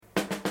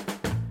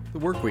the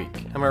work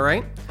week, am I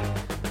right?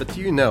 But do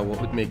you know what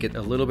would make it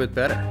a little bit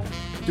better?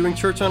 Doing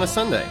church on a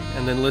Sunday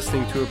and then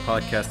listening to a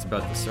podcast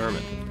about the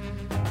sermon.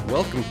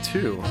 Welcome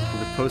to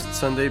the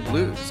Post-Sunday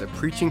Blues, a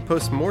preaching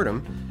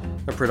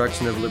post-mortem, a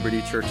production of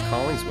Liberty Church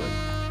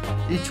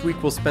Collingswood. Each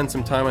week we'll spend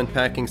some time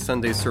unpacking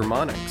Sunday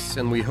sermonics,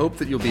 and we hope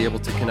that you'll be able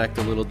to connect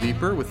a little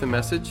deeper with the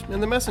message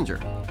and the messenger.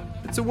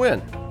 It's a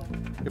win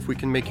if we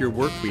can make your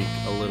work week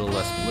a little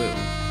less blue.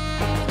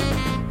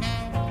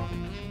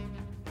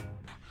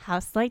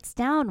 House lights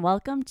down.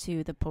 Welcome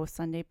to the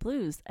Post-Sunday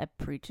Blues, a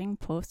preaching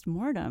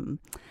post-mortem.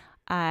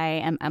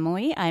 I am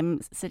Emily.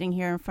 I'm sitting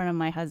here in front of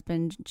my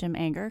husband, Jim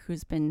Anger,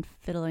 who's been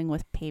fiddling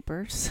with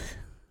papers.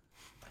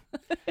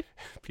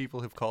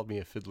 People have called me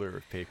a fiddler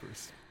of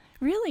papers.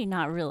 Really?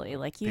 Not really.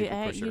 Like you,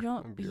 Paper pusher. you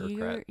don't. I'm a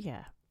bureaucrat.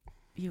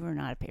 You are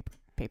not a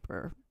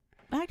paper.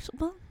 Actually,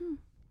 well,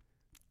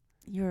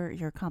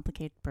 you're a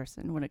complicated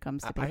person when it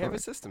comes to paper. I have a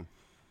system.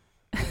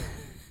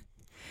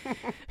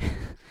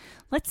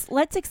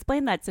 Let's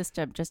explain that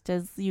system, just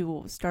as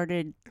you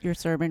started your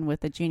sermon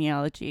with a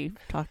genealogy,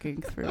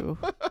 talking through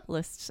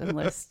lists and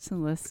lists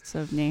and lists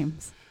of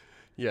names.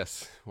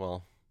 Yes,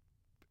 well,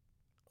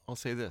 I'll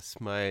say this.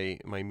 My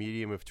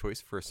medium of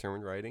choice for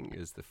sermon writing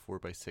is the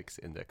 4x6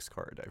 index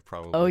card. I've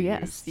probably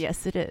used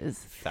yes, it is.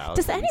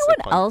 thousands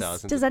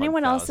Does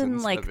anyone else in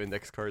of like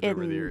index cards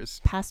over the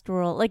years?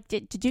 Pastoral, like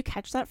did you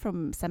catch that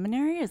from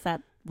seminary? Is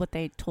that what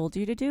they told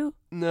you to do?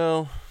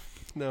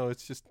 No,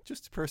 it's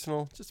just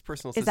personal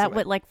Is that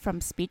what, like, from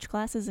speech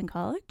classes in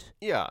college?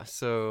 Yeah,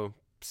 so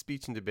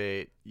speech and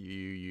debate, you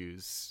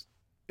use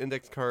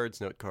index cards,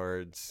 note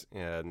cards,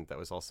 and that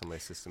was also my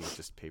system of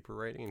just paper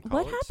writing in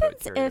college.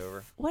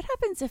 What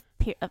happens if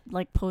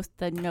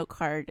the note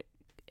card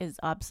is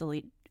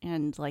obsolete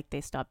and like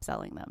they stop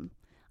selling them?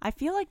 I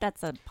feel like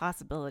that's a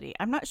possibility.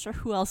 I'm not sure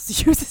who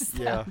else uses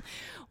them. Yeah.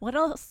 What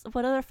else?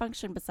 What other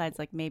function besides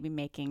like maybe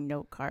making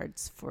note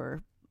cards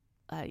for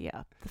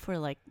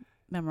like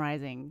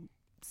memorizing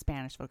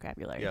Spanish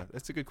vocabulary? Yeah,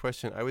 that's a good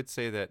question. I would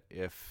say that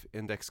if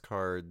index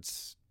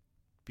cards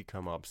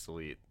become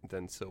obsolete,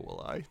 then so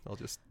will I. I'll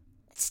just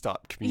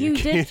stop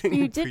communicating.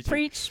 You did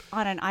preach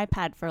on an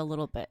iPad for a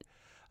little bit.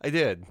 I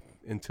did,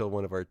 until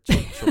one of our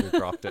children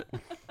dropped it.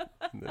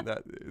 And then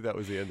that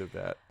was the end of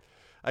that.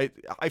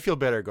 I feel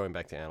better going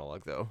back to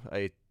analog, though.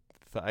 The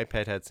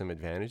iPad had some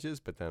advantages,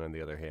 but then on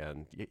the other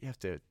hand, you have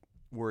to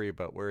worry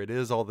about where it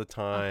is all the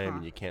time,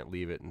 and you can't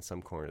leave it in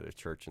some corner of the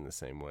church in the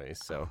same way.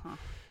 So,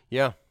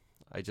 yeah,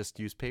 I just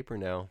use paper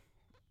now.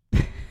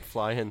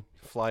 Flying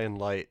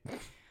light.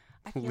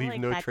 Leave like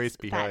no trace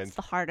behind. That's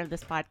the heart of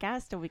this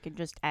podcast, and we can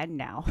just end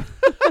now.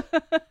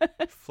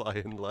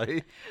 Flying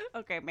light.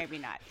 Okay, maybe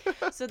not.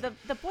 So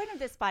the point of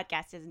this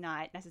podcast is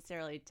not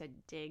necessarily to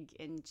dig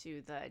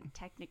into the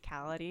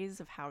technicalities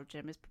of how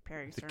Jim is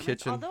preparing sermons.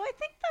 Kitchen. Although I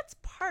think that's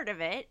part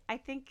of it. I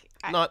think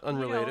not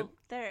unrelated.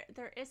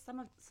 There is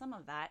some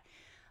of that.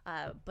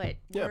 But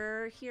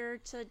we're here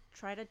to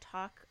try to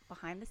talk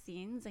behind the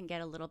scenes and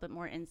get a little bit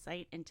more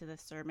insight into the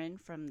sermon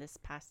from this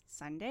past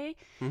Sunday.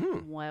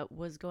 Mm-hmm. What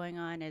was going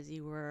on as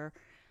you were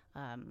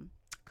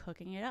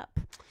cooking it up.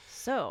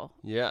 So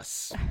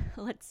yes,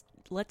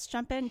 let's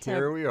jump into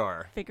here we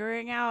are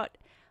figuring out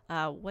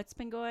what's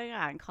been going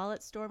on. Call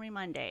it Stormy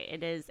Monday.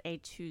 It is a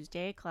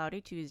Tuesday, cloudy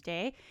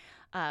Tuesday.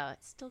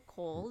 It's still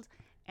cold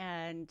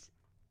and.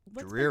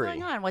 What's dreary.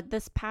 Been going on with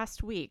this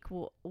past week?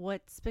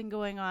 What's been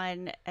going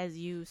on as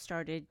you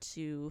started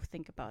to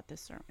think about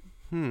this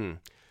sermon?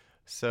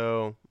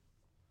 So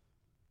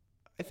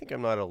I think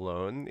I'm not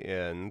alone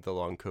in the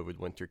long COVID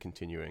winter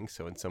continuing.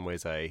 So in some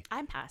ways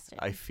I'm past it.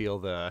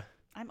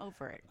 I'm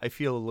over it. I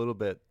feel a little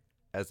bit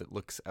as it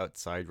looks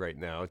outside right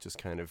now, just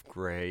kind of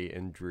gray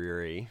and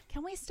dreary.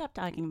 Can we stop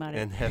talking about it?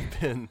 And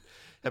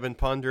have been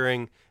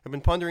pondering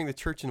the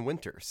church in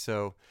winter.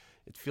 So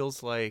it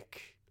feels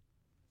like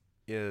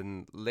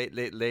in late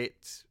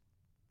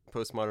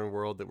postmodern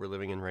world that we're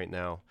living in right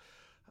now,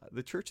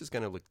 the church is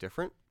going to look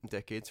different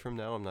decades from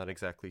now. I'm not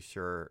exactly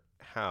sure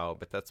how,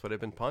 but that's what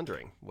I've been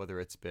pondering, whether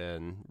it's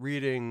been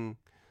reading,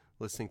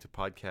 listening to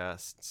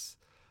podcasts,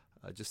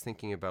 just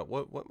thinking about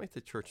what might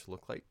the church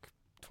look like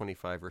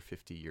 25 or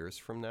 50 years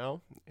from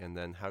now, and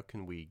then how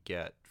can we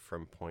get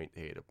from point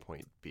A to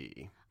point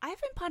B. I've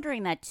been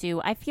pondering that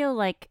too. I feel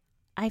like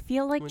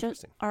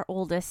just our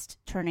oldest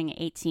turning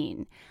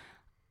 18,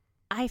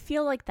 I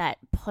feel like that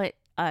put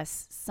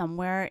us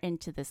somewhere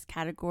into this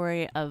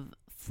category of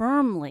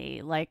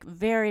firmly, like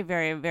very,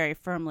 very, very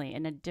firmly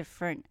in a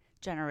different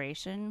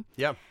generation.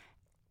 Yeah.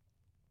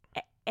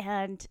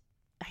 And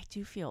I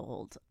do feel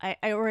old.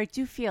 I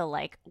do feel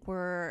like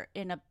we're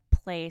in a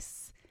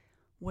place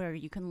where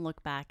you can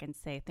look back and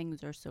say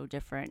things are so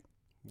different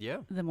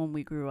than when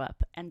we grew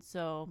up. And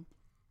so,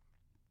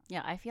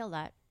 yeah, I feel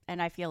that. And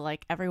I feel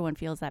like everyone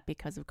feels that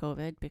because of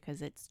COVID,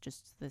 because it's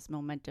just this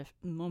momentous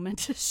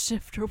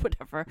shift or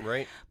whatever.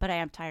 Right. But I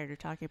am tired of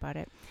talking about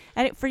it.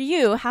 And for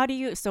you, how do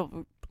you,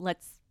 so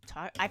let's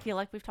talk. I feel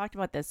like we've talked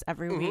about this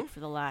every week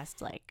for the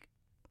last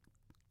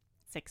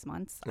 6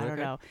 months. I don't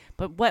know.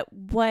 But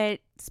what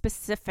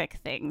specific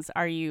things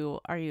are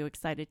you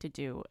excited to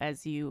do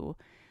as you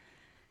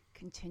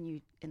continue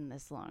in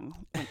this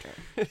long winter?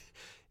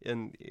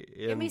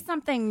 Give me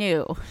something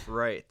new.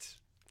 Right.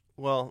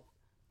 Well,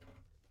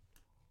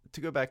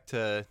 to go back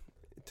to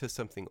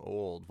something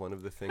old, one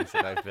of the things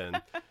that I've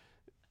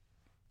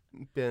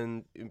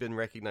been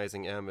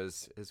recognizing, Em,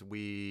 as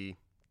we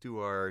do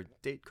our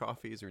date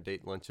coffees or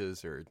date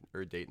lunches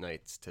or date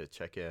nights to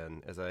check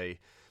in. As I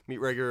meet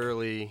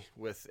regularly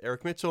with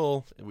Eric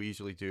Mitchell, we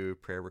usually do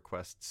prayer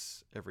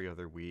requests every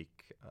other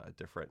week,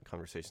 different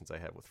conversations I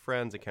have with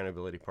friends,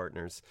 accountability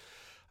partners.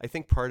 I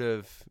think part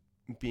of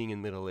being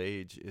in middle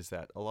age is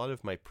that a lot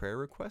of my prayer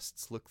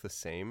requests look the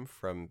same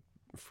from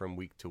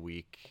week to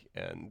week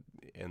and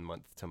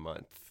month to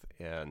month,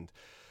 and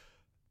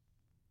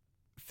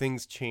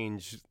things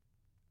change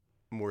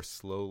more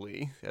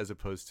slowly as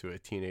opposed to a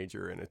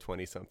teenager and a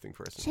 20-something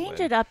person.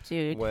 Change it up,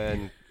 dude.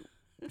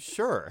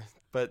 Sure,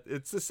 but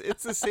it's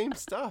the same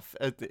stuff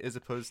as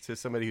opposed to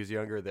somebody who's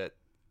younger, that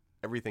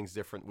everything's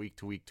different week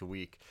to week to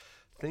week.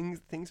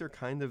 Things are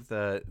kind of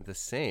the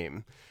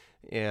same.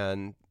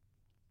 And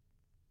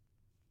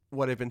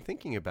what I've been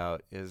thinking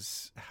about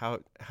is how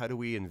do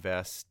we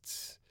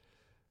invest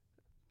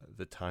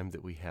the time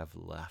that we have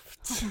left?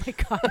 Oh my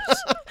gosh.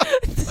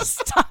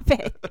 Stop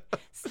it.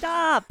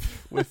 Stop.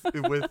 with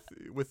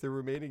the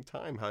remaining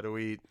time, how do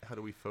we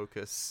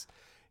focus?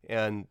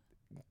 And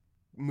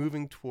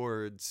moving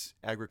towards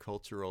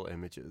agricultural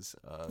images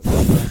of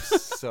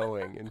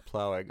sowing and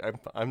plowing.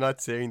 I'm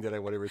not saying that I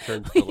want to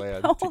return to the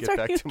land to get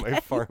back to my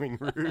farming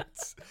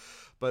roots,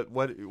 but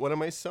what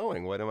am I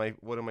sowing? What am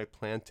I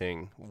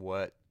planting?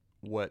 What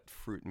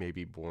fruit may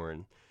be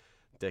born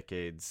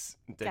decades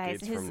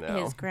from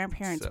now? His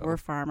grandparents were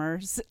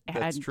farmers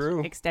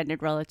and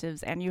extended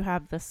relatives, and you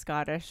have the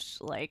Scottish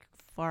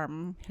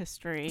farm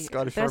history.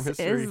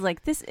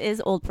 This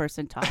is old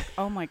person talk.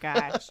 Oh my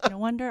gosh. No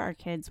wonder our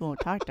kids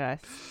won't talk to us.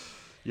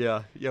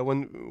 Yeah.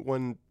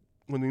 When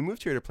we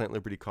moved here to Plant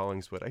Liberty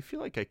Collingswood, I feel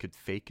like I could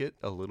fake it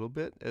a little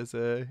bit as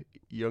a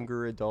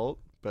younger adult,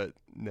 but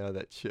now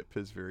that ship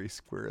has very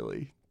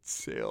squarely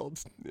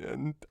sailed,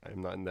 and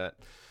I'm not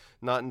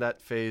in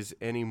that phase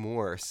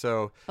anymore.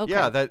 So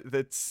yeah,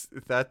 that's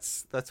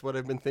what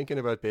I've been thinking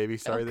about, baby.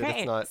 Sorry that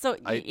it's not. So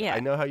I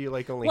know how you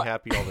like only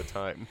happy all the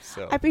time.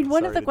 So I mean,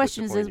 one of the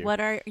questions is, what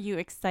are you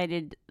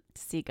excited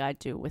to see God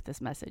do with this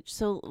message?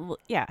 So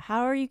yeah,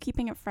 how are you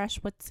keeping it fresh?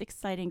 What's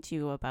exciting to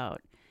you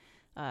about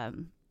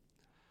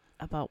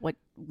what,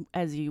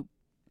 as you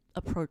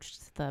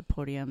approached the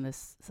podium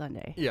this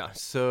Sunday? Yeah,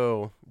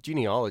 so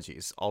genealogy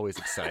is always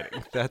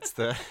exciting. That's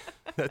the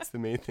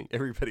main thing.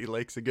 Everybody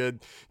likes a good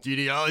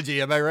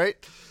genealogy, am I right?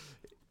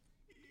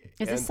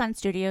 Is this Sun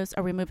Studios?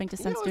 Are we moving to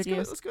Sun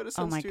Studios? Let's go to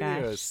Sun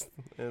Studios.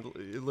 Oh my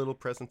gosh. A little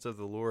presence of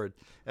the Lord.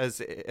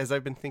 As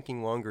I've been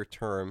thinking longer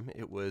term,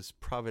 it was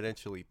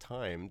providentially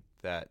timed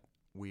that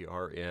we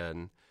are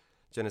in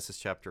Genesis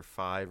chapter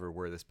 5, or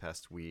where this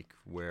past week,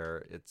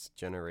 where it's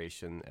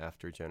generation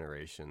after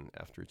generation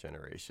after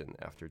generation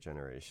after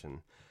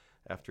generation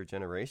after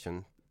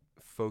generation,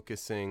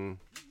 focusing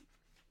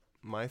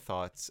my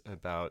thoughts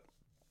about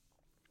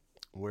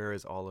where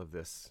is all of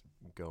this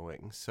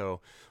going.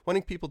 So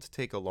wanting people to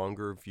take a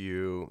longer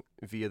view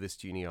via this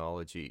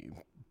genealogy,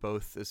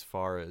 both as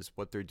far as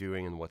what they're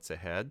doing and what's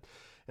ahead.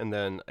 And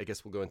then I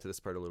guess we'll go into this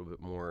part a little bit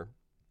more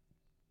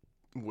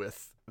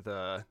with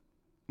the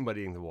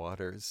muddying the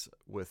waters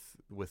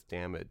with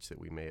damage that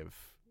we may have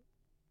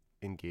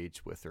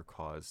engaged with or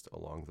caused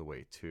along the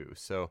way too.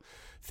 So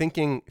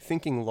thinking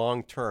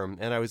long term,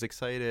 and I was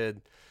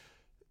excited.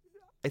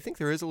 I think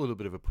there is a little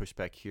bit of a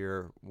pushback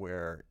here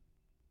where,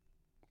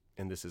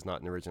 and this is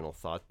not an original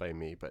thought by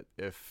me, but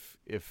if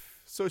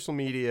social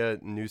media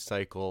news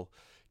cycle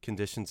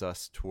conditions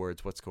us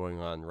towards what's going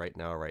on right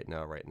now,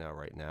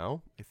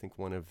 I think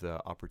one of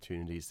the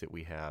opportunities that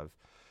we have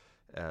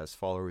as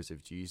followers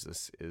of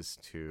Jesus is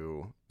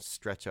to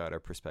stretch out our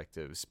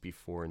perspectives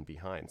before and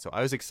behind. So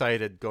I was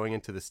excited going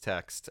into this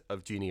text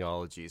of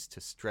genealogies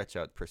to stretch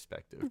out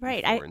perspective before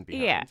and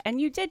behind. Yeah, and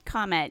you did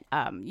comment,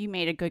 you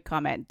made a good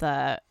comment,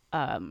 the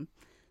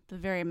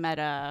very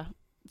meta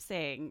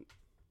saying,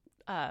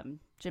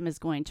 Jim is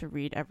going to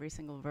read every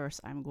single verse.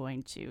 I'm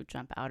going to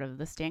jump out of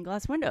the stained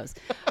glass windows.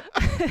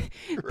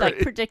 Like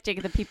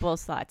predicting the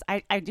people's thoughts.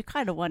 I do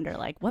kind of wonder,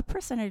 what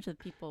percentage of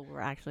people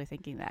were actually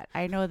thinking that?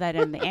 I know that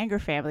in the Anger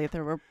family,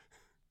 there were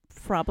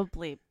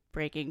probably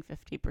breaking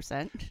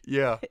 50%.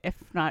 Yeah. If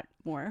not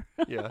more.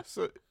 Yeah.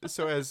 So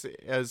as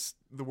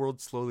the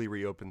world slowly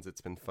reopens,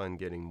 it's been fun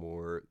getting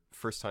more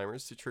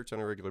first-timers to church on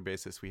a regular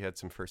basis. We had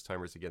some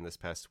first-timers again this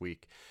past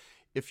week.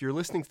 If you're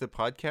listening to the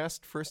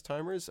podcast,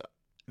 first-timers,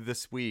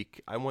 this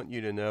week, I want you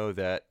to know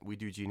that we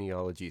do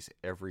genealogies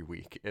every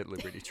week at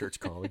Liberty Church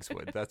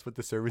Collingswood. That's what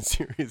the sermon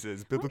series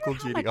is, biblical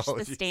genealogies. How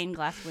much the stained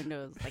glass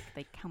windows,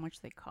 how much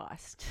they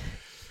cost?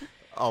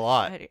 A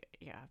lot. But,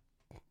 yeah.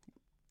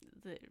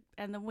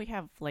 And then we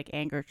have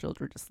anger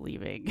children just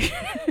leaving.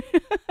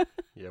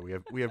 Yeah,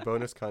 we have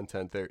bonus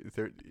content.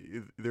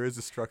 There is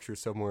a structure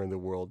somewhere in the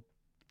world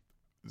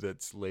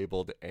that's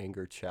labeled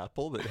Anger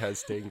Chapel that has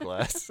stained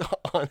glass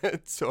on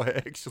it. So I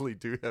actually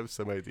do have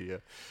some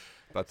idea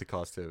about the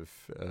cost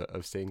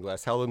of stained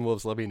glass. Howlin'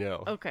 Wolves, let me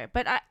know. Okay,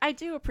 but I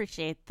do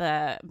appreciate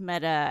the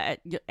meta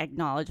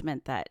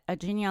acknowledgement that a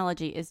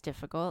genealogy is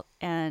difficult,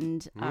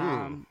 and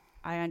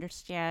I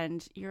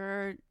understand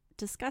you're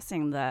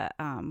discussing the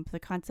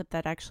concept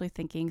that actually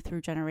thinking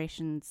through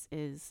generations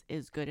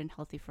is good and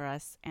healthy for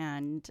us,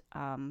 and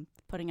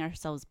putting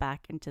ourselves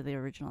back into the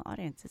original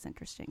audience is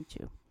interesting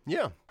too.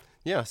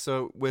 Yeah.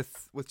 So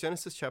with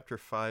Genesis chapter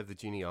 5, the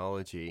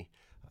genealogy,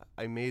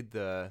 I made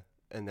the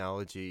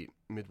analogy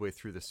midway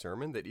through the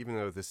sermon that even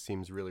though this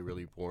seems really,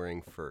 really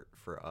boring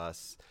for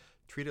us,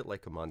 treat it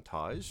like a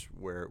montage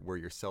where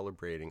you're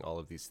celebrating all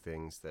of these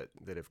things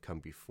that have come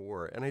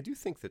before. And I do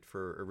think that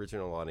for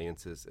original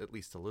audiences, at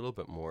least a little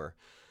bit more,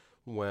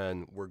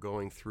 when we're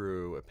going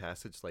through a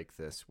passage like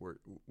this,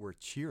 we're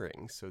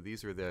cheering. So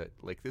this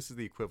is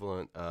the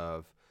equivalent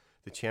of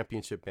the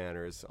championship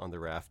banners on the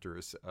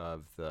rafters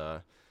of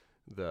the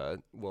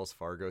Wells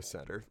Fargo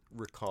Center,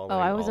 recalling.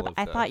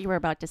 I thought you were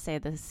about to say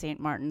the St.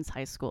 Martin's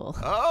High School.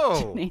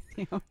 Oh,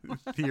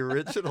 the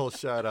original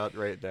shout out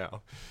right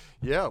now.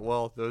 Yeah,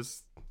 well,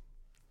 those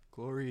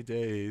glory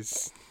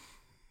days.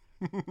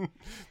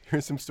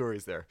 There's some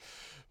stories there,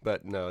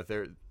 but no,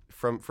 there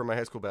from my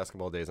high school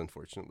basketball days.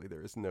 Unfortunately,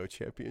 there is no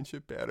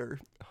championship banner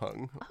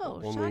hung.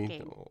 Oh,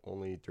 shocking!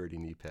 Only dirty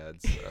knee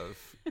pads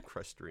of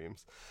crushed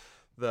dreams.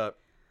 The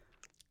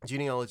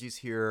genealogies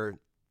here,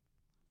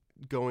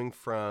 going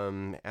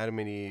from Adam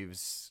and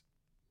Eve's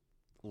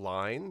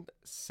line,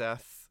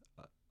 Seth,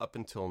 up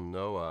until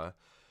Noah,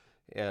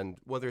 and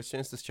whether it's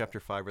Genesis chapter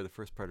 5 or the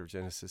first part of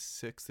Genesis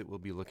 6 that we'll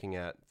be looking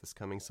at this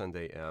coming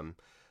Sunday,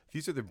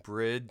 these are the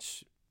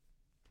bridge.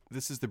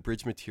 This is the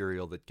bridge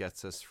material that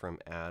gets us from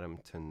Adam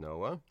to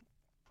Noah.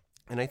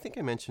 And I think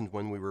I mentioned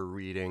when we were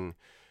reading,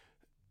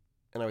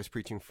 and I was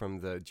preaching from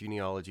the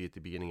genealogy at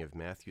the beginning of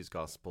Matthew's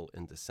Gospel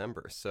in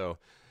December. So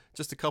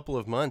just a couple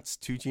of months,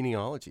 2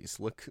 genealogies.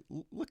 Look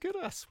at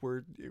us.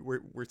 We're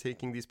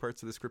taking these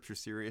parts of the scripture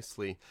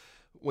seriously.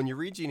 When you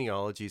read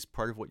genealogies,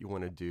 part of what you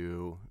want to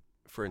do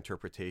for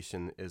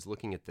interpretation is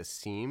looking at the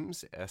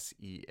seams,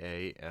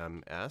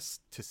 S-E-A-M-S,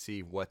 to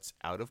see what's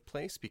out of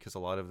place, because a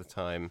lot of the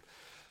time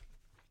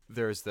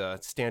there's the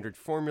standard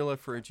formula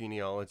for a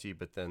genealogy,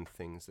 but then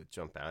things that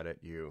jump out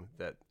at you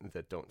that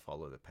don't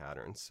follow the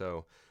pattern.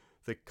 So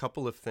the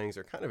couple of things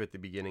are kind of at the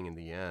beginning and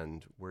the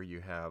end, where you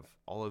have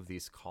all of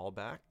these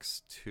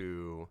callbacks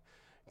to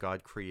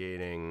God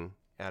creating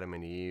Adam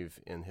and Eve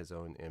in his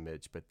own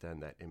image, but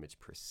then that image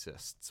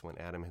persists. When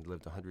Adam had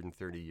lived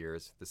 130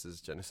 years, this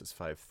is Genesis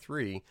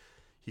 5:3,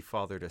 he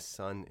fathered a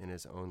son in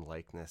his own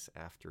likeness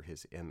after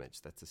his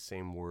image. That's the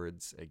same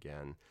words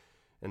again,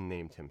 and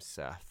named him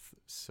Seth.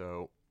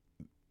 So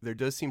there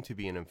does seem to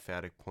be an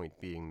emphatic point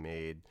being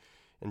made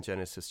in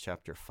Genesis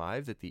chapter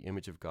 5 that the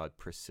image of God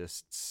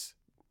persists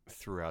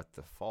throughout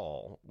the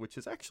fall, which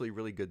is actually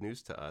really good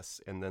news to us.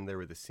 And then there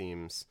were the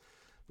seams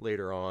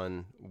later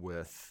on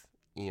with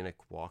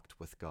Enoch walked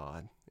with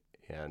God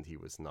and he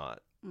was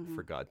not,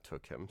 for God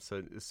took him.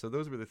 So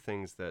those were the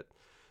things that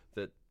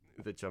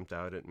jumped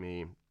out at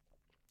me.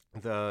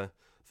 The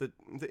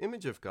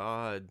image of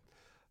God,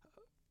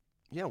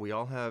 yeah, we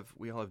all have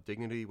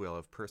dignity, we all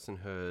have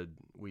personhood,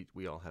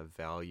 we all have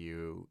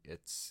value.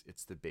 It's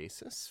the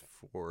basis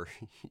for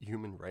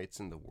human rights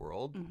in the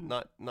world,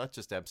 not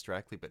just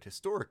abstractly, but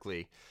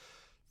historically.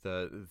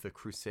 The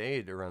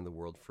crusade around the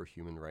world for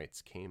human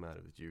rights came out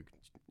of the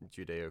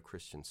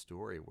Judeo-Christian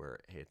story, where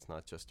hey, it's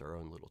not just our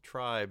own little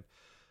tribe,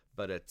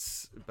 but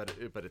it's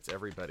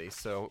everybody.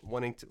 So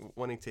wanting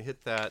to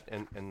hit that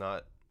and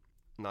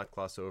not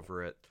gloss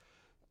over it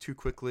too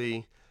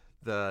quickly.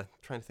 Trying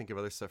to think of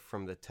other stuff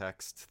from the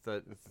text,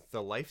 the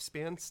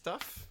lifespan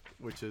stuff,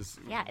 which is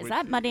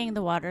that muddying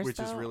the waters? Which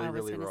is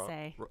really wrong.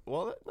 Say.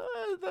 Well,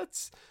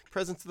 that's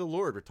presence of the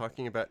Lord. We're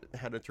talking about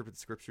how to interpret the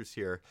scriptures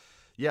here.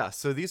 Yeah,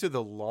 so these are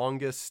the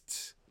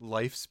longest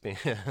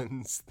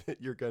lifespans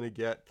that you're going to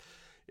get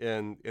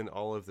in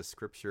all of the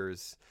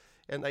scriptures.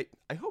 And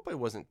I hope I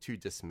wasn't too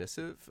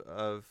dismissive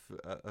of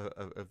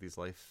these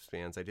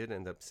lifespans. I did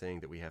end up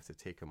saying that we have to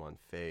take them on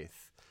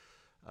faith.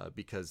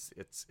 Because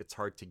it's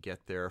hard to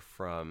get there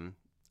from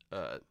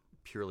a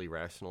purely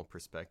rational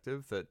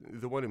perspective.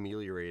 The one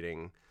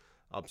ameliorating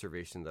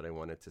observation that I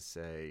wanted to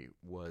say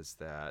was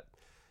that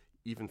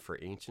even for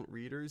ancient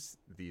readers,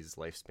 these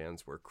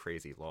lifespans were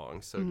crazy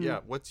long. So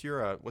what's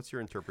your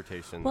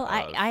interpretation? Well,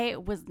 I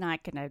was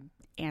not going to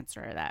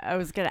answer that. I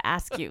was going to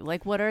ask you,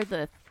 like, what are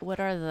the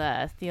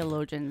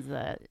theologians,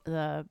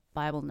 the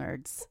Bible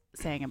nerds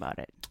saying about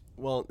it?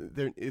 Well,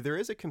 there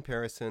is a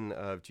comparison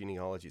of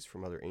genealogies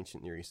from other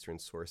ancient Near Eastern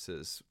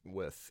sources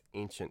with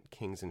ancient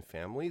kings and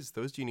families.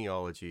 Those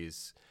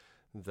genealogies,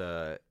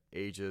 the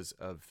ages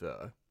of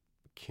the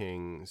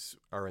kings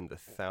are in the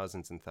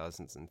thousands and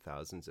thousands and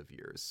thousands of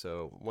years.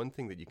 So one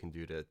thing that you can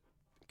do to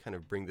kind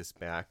of bring this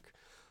back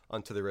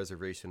onto the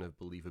reservation of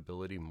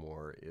believability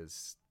more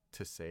is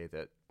to say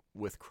that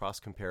with cross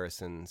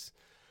comparisons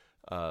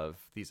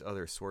of these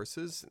other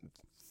sources,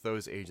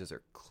 those ages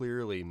are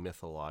clearly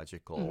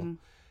mythological.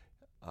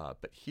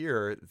 But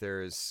here,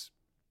 there's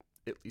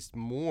at least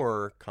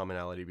more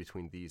commonality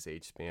between these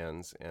age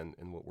spans and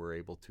what we're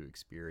able to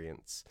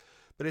experience.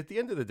 But at the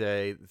end of the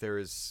day,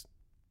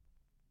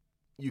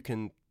 you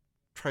can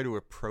try to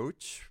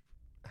approach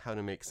how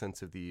to make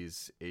sense of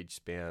these age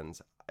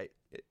spans.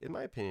 In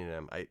my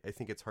opinion, I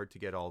think it's hard to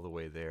get all the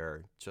way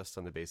there just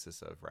on the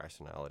basis of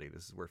rationality.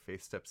 This is where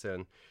faith steps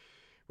in,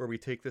 where we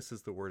take this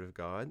as the word of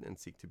God and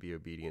seek to be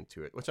obedient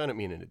to it, which I don't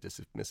mean in a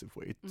dismissive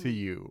way to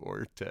you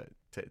or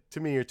to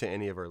me or to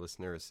any of our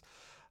listeners.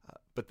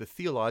 But the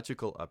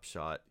theological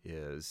upshot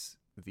is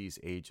these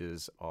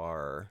ages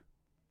are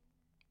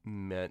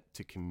meant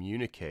to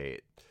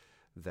communicate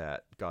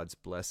that God's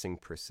blessing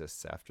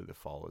persists after the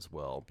fall as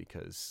well,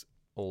 because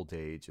old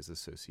age is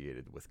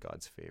associated with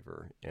God's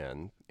favor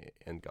and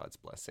God's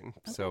blessing.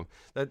 Okay. So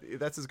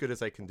that's as good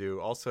as I can do.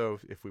 Also,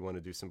 if we want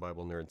to do some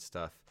Bible nerd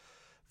stuff,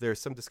 there's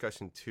some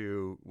discussion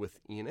too with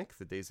Enoch.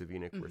 The days of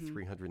Enoch were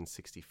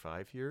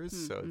 365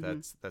 years, so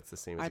that's the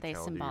same as a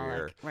calendar symbolic?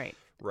 year.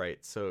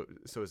 Right. So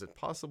is it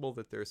possible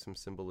that there's some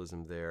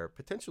symbolism there?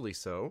 Potentially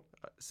so.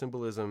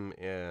 Symbolism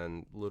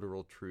and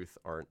literal truth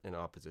aren't in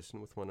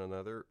opposition with one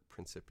another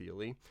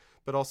principially,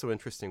 but also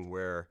interesting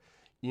where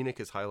Enoch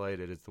is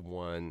highlighted as the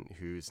one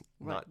who's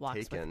not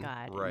taken. With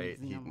God, right.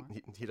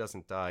 He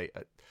doesn't die.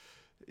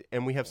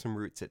 And we have some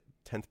roots at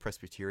 10th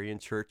Presbyterian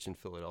Church in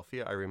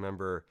Philadelphia. I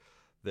remember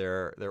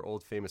their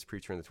old famous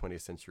preacher in the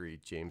 20th century,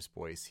 James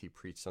Boyce, he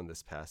preached on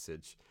this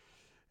passage.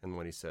 And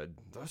when he said,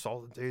 "Thus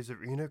all the days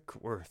of Enoch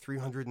were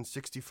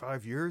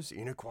 365 years,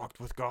 Enoch walked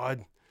with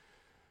God.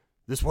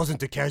 This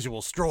wasn't a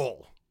casual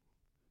stroll."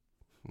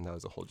 And that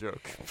was a whole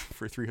joke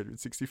for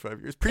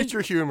 365 years.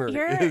 Preacher humor is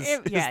your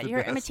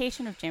best.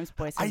 imitation of James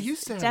Boyce. I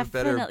used to have a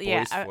better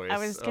Boyce voice. I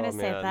was going to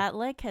say that,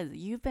 because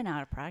you've been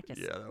out of practice.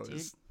 Yeah,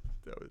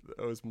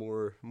 that was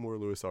more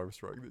Louis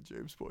Armstrong than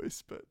James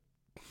Boyce, but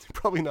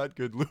probably not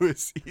good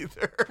Louis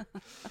either.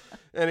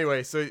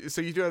 Anyway, so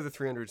you do have the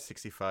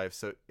 365.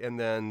 So, and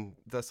then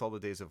thus all the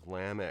days of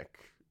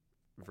Lamech,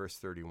 verse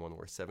 31,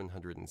 were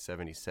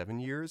 777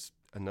 years.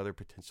 Another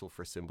potential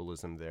for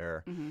symbolism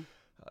there.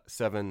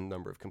 7,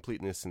 number of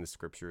completeness in the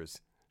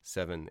scriptures,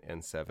 7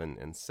 and 7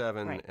 and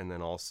 7. Right. And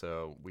then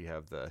also we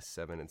have the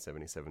 7 and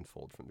 77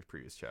 fold from the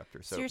previous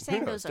chapter. So you're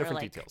saying those are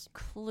like details.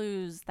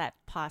 Clues that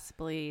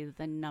possibly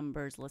the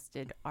numbers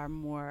listed are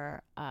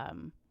more,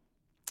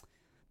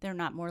 they're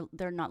not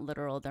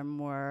literal. They're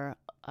more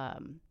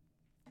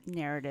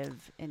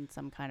narrative in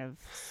some kind of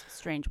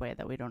strange way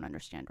that we don't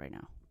understand right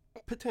now.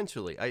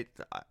 Potentially.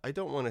 I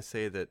don't want to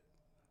say that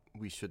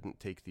we shouldn't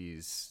take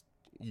these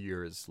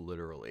years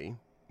literally,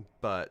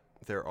 but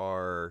there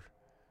are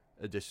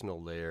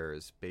additional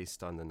layers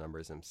based on the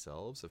numbers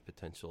themselves of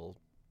potential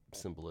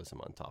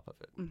symbolism on top of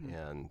it.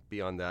 And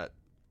beyond that,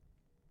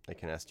 I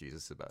can ask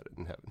Jesus about it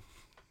in heaven.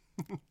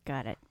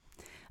 Got it.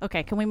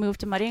 Okay, can we move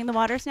to muddying the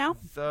waters now?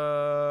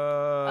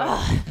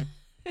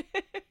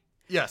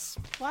 Yes.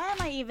 Why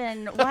am I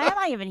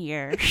even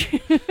here?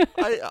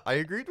 I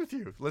agreed with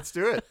you. Let's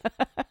do it.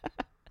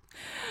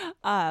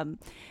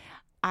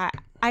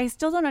 I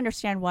still don't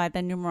understand why the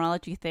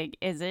numerology thing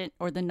isn't,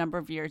 or the number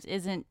of years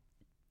isn't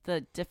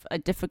a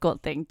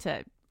difficult thing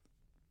to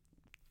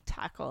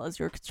tackle as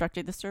you're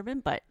constructing the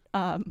sermon, but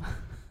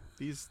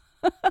these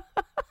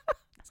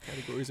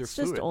categories are it's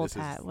fluid. Just old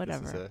hat,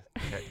 whatever.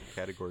 This is a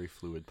category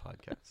fluid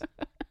podcast.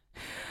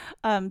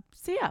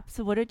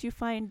 So what did you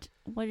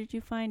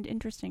find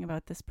interesting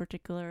about this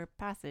particular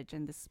passage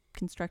and this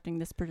constructing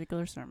this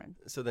particular sermon?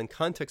 So then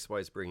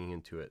context-wise bringing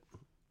into it,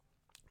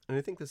 and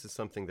I think this is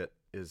something that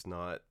is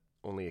not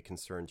only a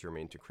concern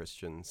germane to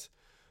Christians,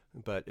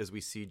 but as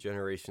we see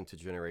generation to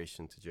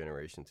generation to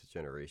generation to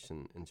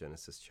generation in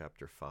Genesis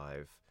chapter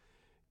 5,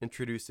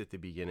 introduced at the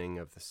beginning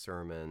of the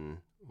sermon,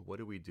 what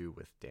do we do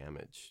with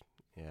damage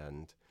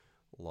and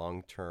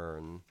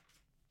long-term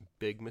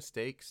big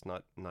mistakes,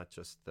 not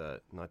just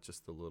the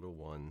little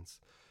ones,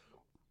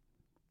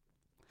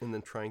 and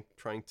then trying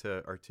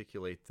to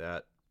articulate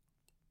that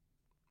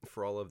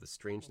for all of the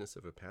strangeness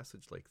of a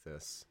passage like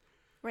this.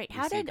 Right.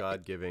 How did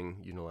God giving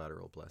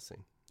unilateral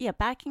blessing? Yeah,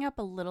 backing up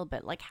a little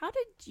bit. Like, how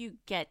did you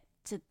get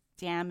to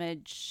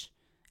damage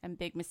and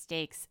big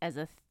mistakes as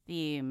a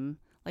theme?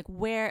 Like,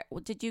 where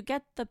did you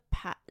get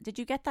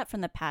that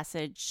from the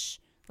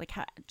passage? Like,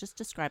 how? Just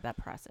describe that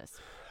process.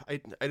 I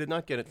did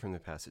not get it from the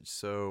passage.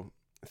 So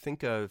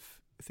think of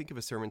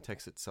a sermon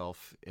text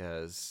itself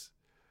as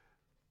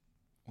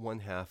one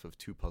half of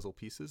two puzzle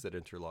pieces that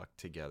interlock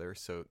together.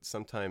 So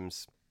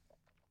sometimes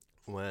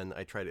when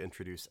I try to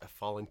introduce a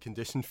fallen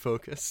condition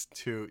focus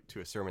to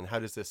a sermon, how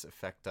does this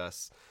affect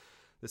us?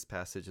 This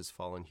passage is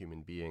fallen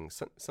human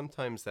beings.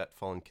 Sometimes that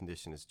fallen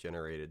condition is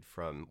generated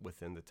from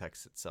within the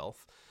text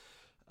itself.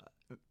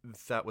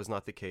 That was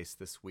not the case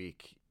this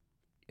week.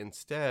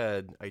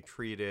 Instead, I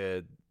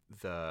treated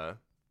the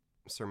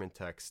sermon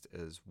text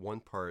as one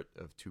part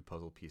of two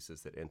puzzle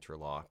pieces that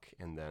interlock,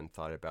 and then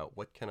thought about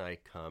what can I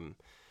come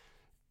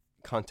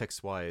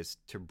context-wise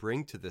to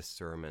bring to this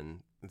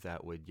sermon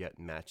that would yet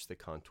match the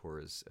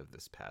contours of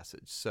this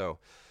passage. So,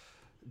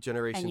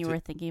 were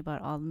thinking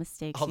about all the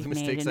mistakes you've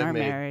made in our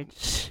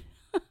marriage.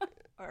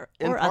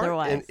 or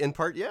otherwise? In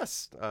part,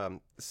 yes.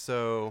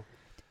 So...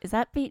 Does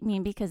that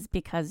mean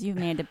because you've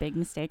made a big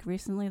mistake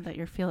recently that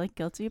you're feeling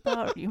guilty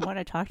about, you want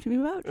to talk to me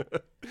about?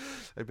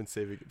 I've been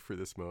saving it for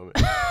this moment.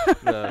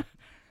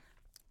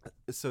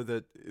 So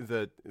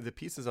the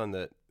pieces on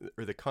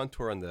the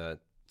contour on the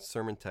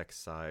sermon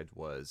text side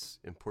was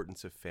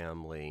importance of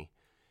family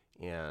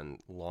and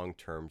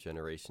long-term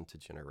generation to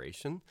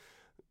generation.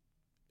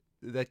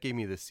 That gave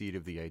me the seed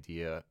of the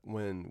idea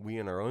when we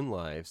in our own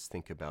lives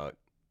think about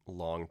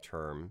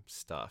long-term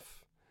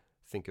stuff,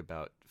 think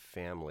about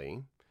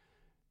family.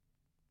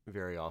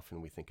 Very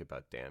often we think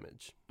about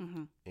damage,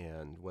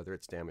 and whether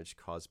it's damage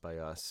caused by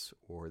us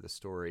or the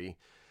story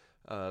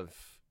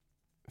of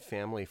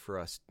family for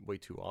us way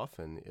too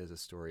often is a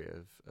story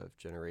of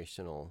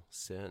generational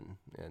sin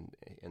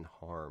and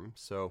harm.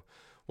 So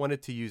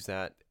wanted to use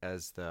that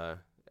as the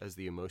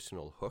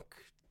emotional hook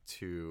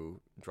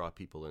to draw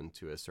people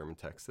into a sermon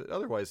text that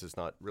otherwise is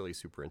not really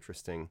super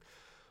interesting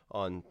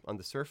on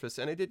the surface.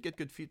 And I did get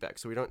good feedback,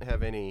 so we don't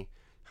have any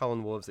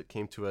Howlin' Wolves that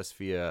came to us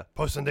via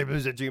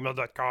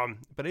postsundayblues@gmail.com.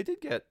 But I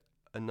did get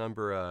a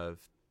number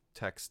of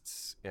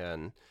texts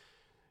and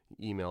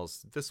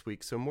emails this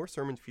week, so more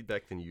sermon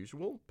feedback than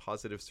usual.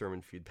 Positive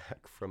sermon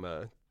feedback from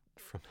a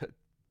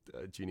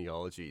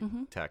genealogy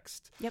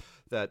text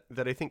that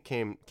I think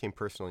came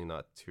personally,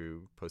 not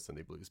to Post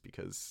Sunday Blues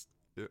because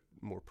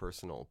more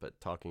personal, but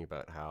talking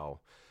about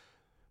how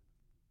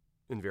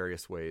in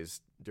various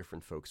ways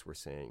different folks were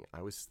saying,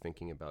 I was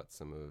thinking about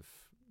some of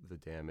the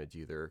damage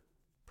either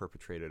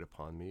perpetrated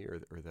upon me or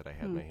that I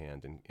had my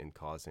hand in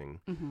causing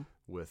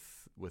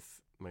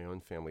with my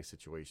own family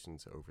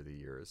situations over the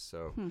years.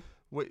 So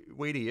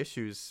weighty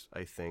issues,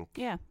 I think.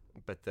 Yeah.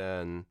 But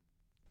then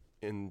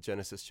in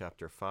Genesis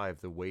chapter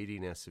 5, the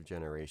weightiness of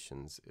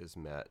generations is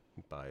met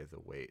by the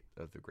weight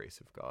of the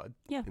grace of God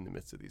in the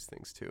midst of these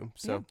things too.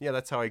 So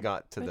that's how I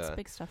got to that's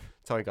big stuff.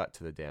 That's how I got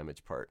to the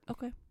damage part.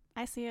 Okay.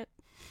 I see it.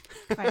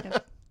 Kind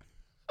of.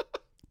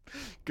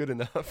 Good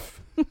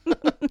enough.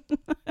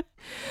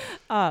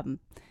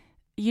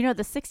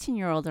 The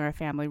 16-year-old in our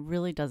family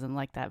really doesn't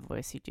like that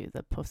voice you do,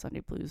 the Post Sunday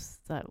Blues,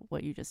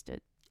 what you just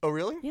did. Oh,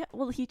 really? Yeah.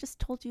 Well, he just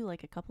told you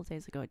like a couple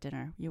days ago at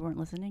dinner. You weren't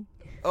listening?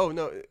 Oh,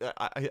 no.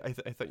 I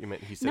thought you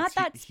meant he said not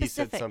that he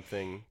said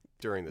something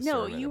during the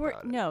sermon.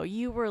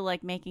 You were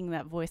like making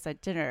that voice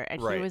at dinner,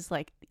 and right. He was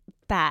like,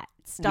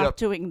 stop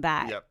doing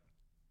that. Yep.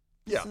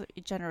 Yeah.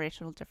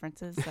 Generational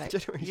differences that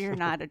you're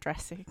not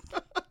addressing.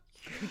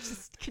 You're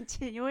just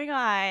continuing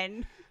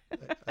on.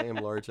 I am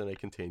large and I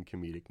contain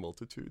comedic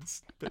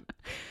multitudes, but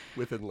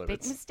within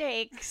limits. Big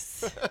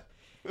mistakes.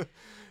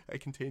 I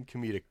contain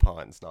comedic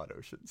ponds, not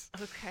oceans.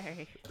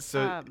 Okay.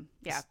 So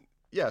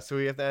yeah. So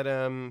we have that.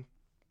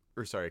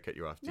 Or sorry, I cut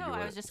you off.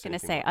 I was just going to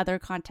say other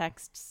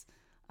contexts,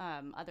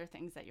 other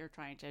things that you're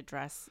trying to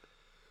address.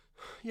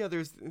 Yeah,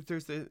 there's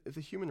the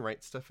human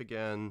rights stuff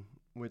again,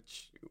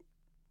 which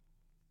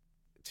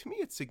to me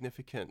it's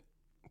significant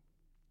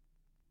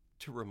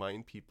to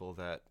remind people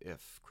that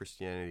if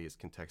Christianity is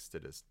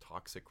contexted as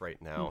toxic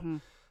right now,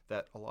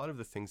 that a lot of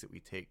the things that we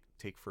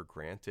take for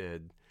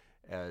granted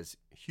as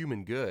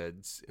human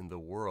goods in the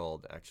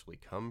world actually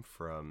come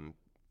from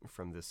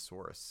this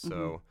source.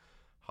 So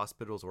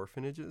hospitals,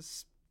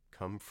 orphanages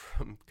come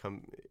from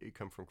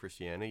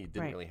Christianity. You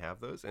didn't really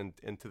have those, and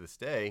to this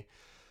day,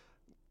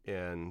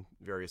 in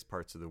various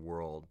parts of the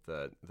world,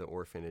 the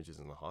orphanages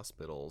and the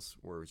hospitals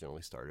were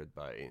originally started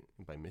by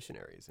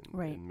missionaries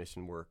and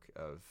mission work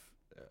of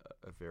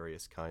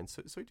various kinds.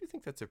 So I do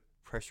think that's a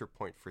pressure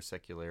point for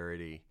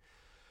secularity.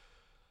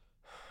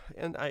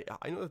 And I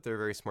know that there are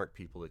very smart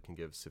people that can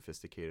give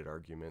sophisticated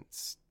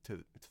arguments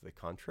to the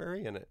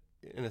contrary. And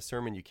in a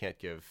sermon, you can't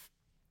give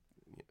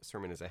a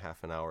sermon is a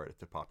half an hour at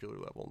the popular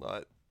level,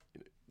 not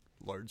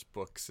large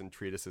books and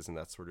treatises and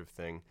that sort of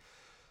thing.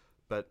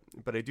 But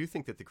I do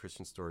think that the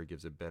Christian story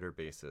gives a better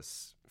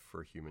basis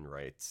for human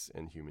rights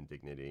and human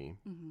dignity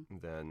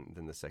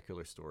than the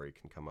secular story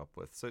can come up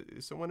with.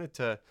 So wanted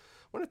to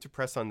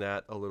press on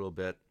that a little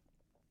bit,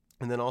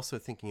 and then also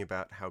thinking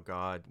about how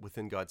God,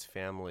 within God's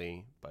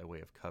family by way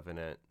of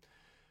covenant,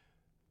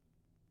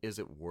 is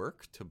at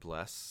work to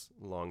bless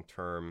long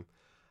term.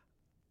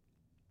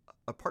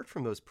 Apart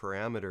from those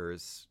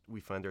parameters,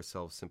 we find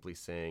ourselves simply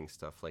saying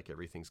stuff like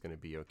everything's going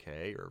to be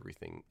okay or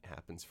everything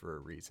happens for a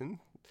reason.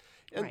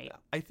 And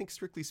I think,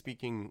 strictly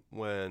speaking,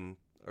 when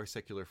our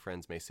secular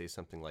friends may say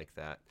something like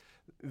that,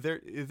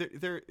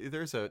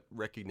 there's a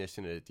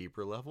recognition at a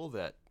deeper level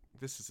that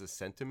this is a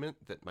sentiment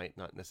that might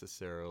not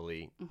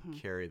necessarily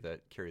carry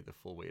the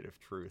full weight of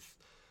truth.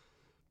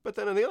 But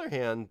then on the other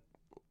hand,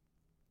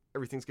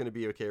 everything's going to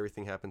be okay,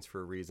 everything happens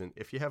for a reason.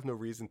 If you have no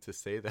reason to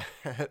say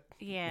that,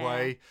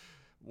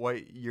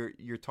 why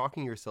you're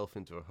talking yourself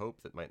into a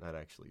hope that might not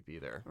actually be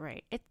there.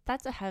 Right.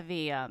 That's a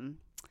heavy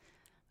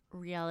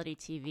reality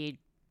TV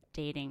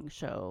dating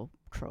show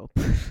trope.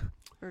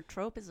 Or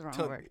trope is the wrong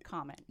word.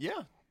 Comment.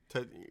 Yeah.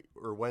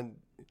 Or when.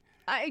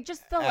 I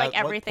just feel like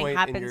everything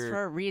happens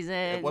for a reason.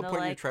 At what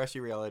point in your trashy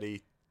reality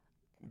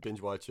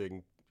binge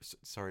watching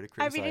sorry to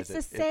criticize I mean, it's it.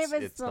 the same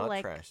as it's the not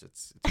like trash.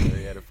 It's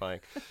very edifying.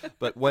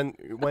 But when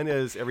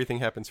is Everything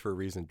Happens for a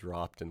Reason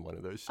dropped in one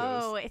of those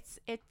shows? Oh, it's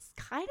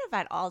kind of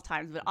at all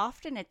times, but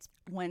often it's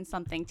when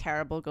something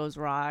terrible goes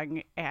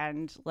wrong,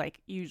 and like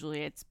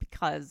usually it's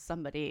because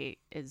somebody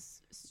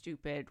is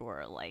stupid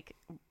or like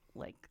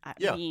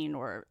mean,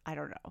 or I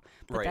don't know.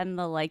 But Right. then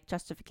the like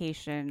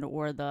justification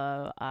or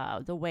the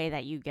way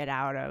that you get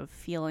out of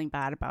feeling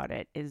bad about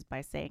it is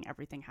by saying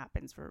everything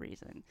happens for a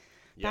reason.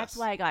 Yes. That's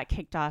why I got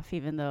kicked off,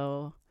 even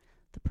though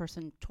the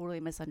person totally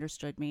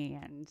misunderstood me,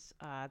 and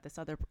this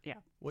other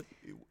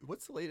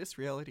What's the latest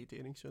reality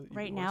dating show that you've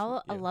right been now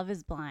watching? A Love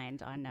Is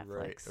Blind on Netflix.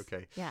 Right.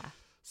 Okay. Yeah.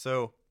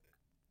 So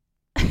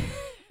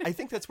I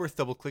think that's worth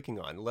double clicking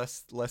on.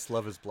 Less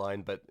Love Is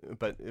Blind,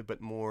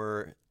 but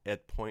more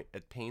at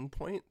pain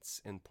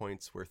points and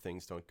points where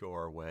things don't go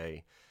our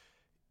way.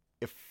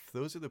 If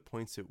those are the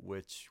points at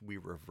which we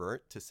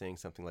revert to saying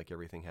something like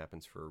everything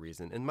happens for a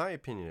reason, in my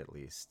opinion at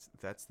least,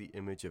 that's the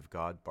image of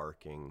God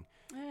barking,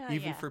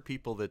 even for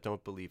people that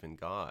don't believe in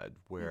God,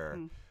 where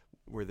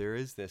there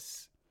is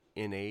this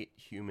innate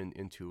human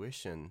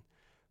intuition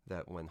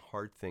that when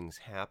hard things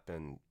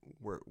happen,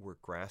 we're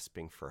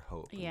grasping for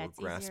hope. Yeah, and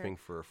we're grasping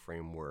for a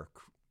framework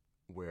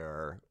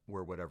where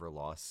whatever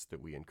loss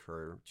that we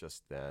incur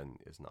just then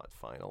is not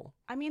final.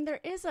 I mean, there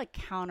is a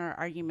counter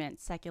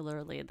argument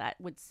secularly that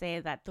would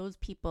say that those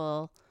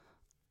people,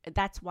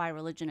 that's why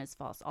religion is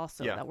false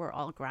also, that we're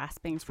all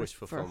grasping for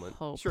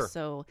hope. Sure.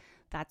 So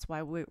that's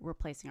why we're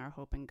placing our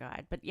hope in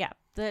God. But yeah,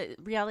 the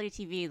reality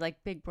TV,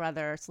 like Big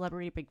Brother,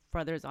 Celebrity Big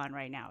Brother's on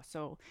right now.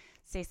 So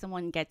say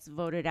someone gets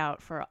voted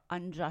out for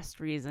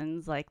unjust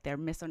reasons, like they're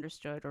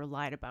misunderstood or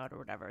lied about or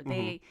whatever.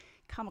 They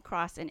come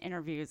across in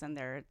interviews and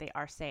they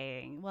are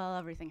saying, well,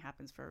 everything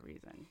happens for a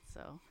reason.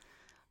 So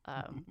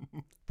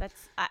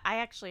that's, I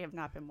actually have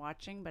not been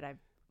watching, but I've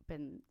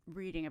been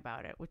reading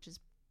about it, which is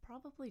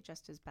probably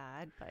just as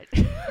bad, but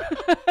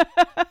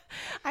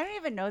I don't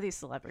even know these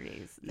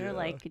celebrities. They're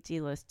like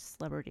D-list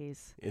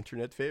celebrities.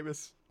 Internet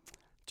famous,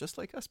 just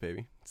like us,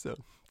 baby. So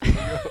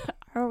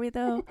are we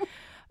though?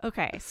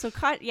 Okay, so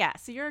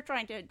so you're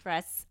trying to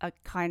address a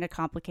kind of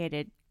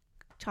complicated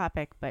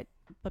topic, but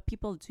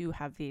people do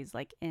have these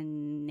like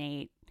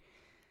innate,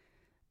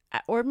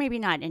 or maybe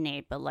not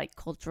innate, but like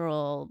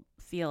cultural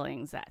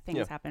feelings that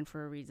things happen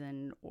for a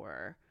reason,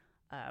 or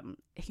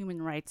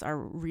human rights are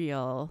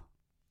real.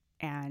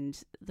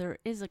 And there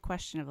is a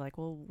question of like,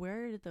 well,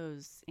 where do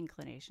those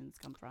inclinations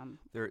come from?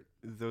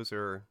 Those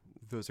are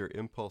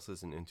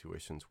impulses and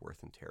intuitions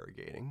worth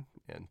interrogating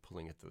and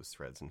pulling at those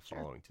threads and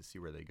following to see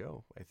where they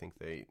go. I think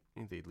they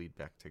lead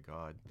back to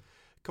God.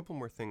 A couple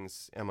more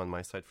things, Em, on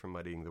my side from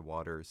Muddying the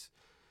Waters.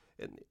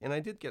 And I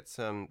did get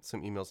some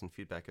emails and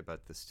feedback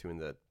about this too in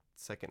the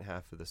second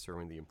half of the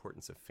sermon, the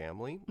importance of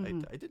family.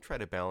 I did try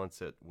to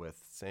balance it with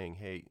saying,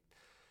 hey,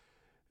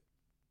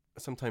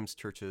 sometimes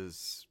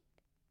churches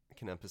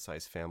can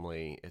emphasize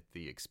family at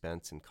the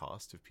expense and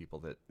cost of people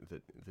that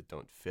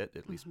don't fit,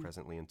 at least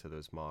presently, into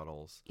those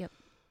models. Yep.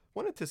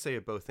 Wanted to say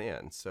at both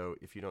ends. So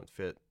if you don't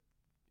fit,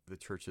 the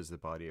church as the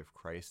body of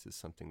Christ is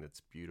something that's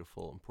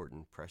beautiful,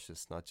 important,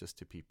 precious, not just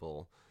to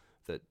people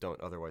that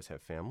don't otherwise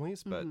have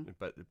families,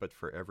 but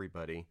for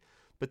everybody.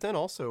 But then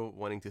also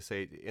wanting to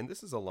say, and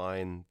this is a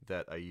line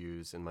that I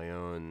use in my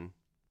own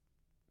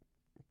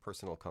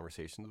personal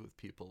conversations with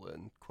people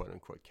in quote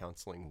unquote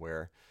counseling,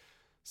 where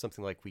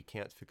something like, we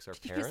can't fix our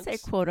parents. You say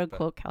quote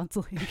unquote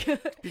counseling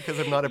because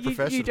I'm not a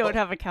professional. You don't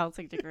have a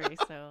counseling degree,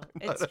 so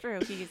it's true.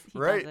 He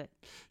right. does it.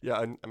 Yeah,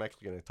 I'm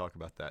actually going to talk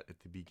about that at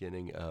the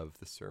beginning of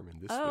the sermon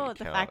this week. Oh,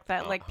 the fact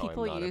that like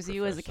people use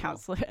you as a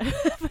counselor.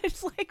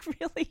 It's like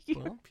really.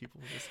 Well,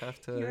 people just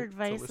have to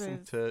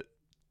listen to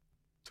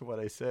what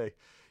I say.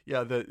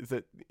 Yeah,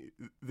 the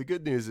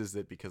good news is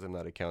that because I'm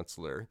not a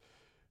counselor,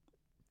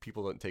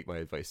 people don't take my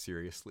advice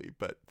seriously.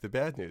 But the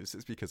bad news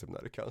is because I'm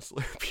not a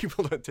counselor,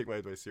 people don't take my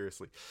advice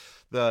seriously.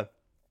 But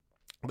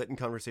in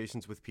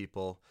conversations with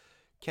people,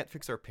 can't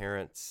fix our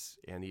parents,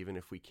 and even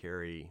if we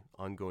carry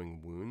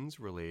ongoing wounds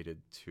related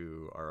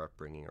to our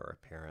upbringing or our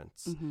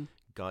parents,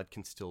 God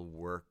can still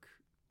work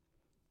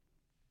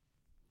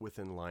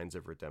within lines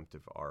of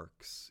redemptive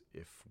arcs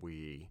if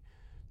we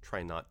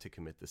try not to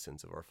commit the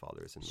sins of our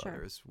fathers and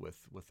mothers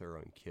with our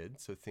own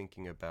kids. So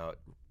thinking about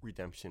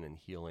redemption and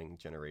healing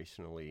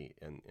generationally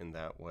in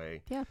that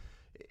way. Yeah.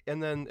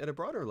 And then at a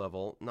broader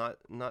level,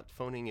 not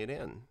phoning it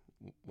in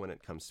when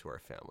it comes to our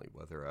family,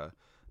 whether a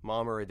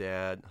mom or a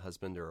dad,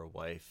 husband or a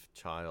wife,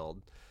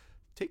 child.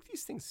 Take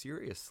these things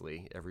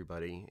seriously,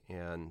 everybody.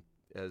 And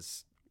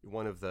as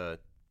one of the,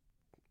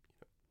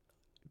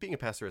 being a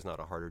pastor is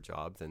not a harder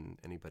job than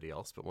anybody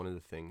else, but one of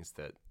the things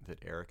that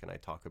Eric and I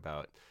talk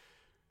about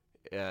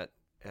at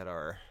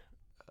our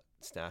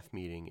staff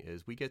meeting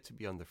is we get to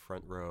be on the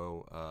front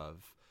row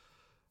of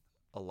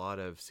a lot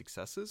of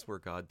successes where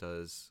God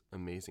does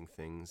amazing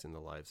things in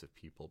the lives of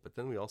people, but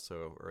then we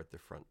also are at the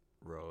front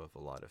row of a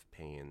lot of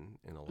pain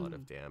and a lot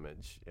of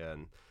damage.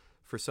 And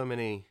for so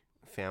many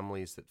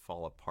families that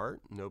fall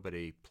apart,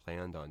 nobody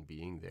planned on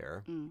being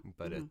there,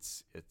 but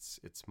it's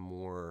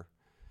more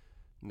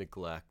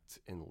neglect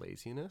and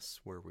laziness,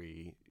 where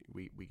we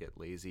get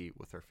lazy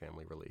with our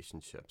family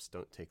relationships,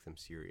 don't take them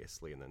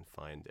seriously, and then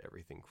find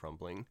everything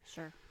crumbling.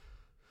 Sure.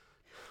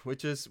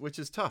 Which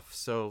is tough.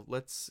 So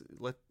let's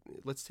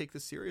take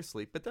this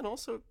seriously. But then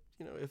also,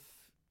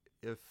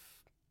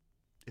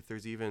 if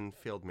there's even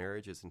failed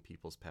marriages in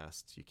people's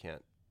pasts, you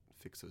can't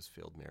fix those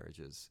failed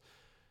marriages.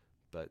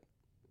 But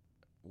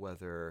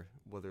whether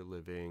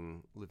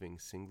living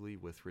singly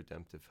with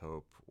redemptive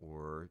hope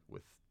or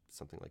with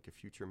something like a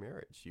future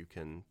marriage, you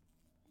can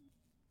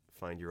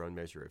find your own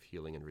measure of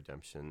healing and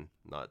redemption,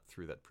 not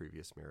through that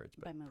previous marriage,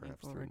 but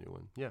perhaps forward. Through a new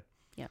one. Yeah.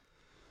 Yeah.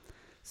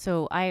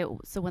 So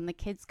when the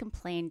kids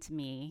complain to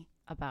me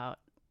about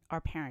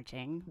our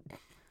parenting,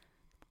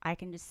 I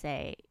can just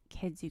say,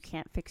 kids, you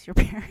can't fix your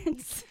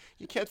parents.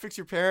 You can't fix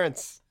your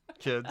parents,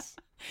 kids.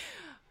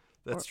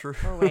 That's true.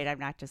 Or wait, I'm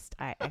not just,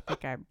 I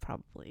think I'm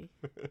probably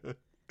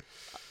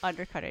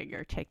undercutting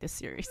your take this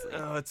seriously.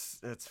 No,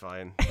 it's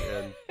fine.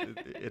 And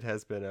it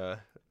has been a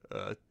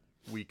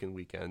week and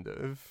weekend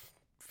of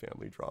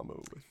family drama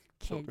with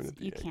children.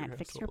 Kids, you can't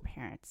fix your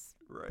parents.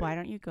 Right. Why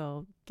don't you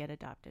go get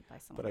adopted by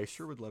someone? But I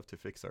sure would love to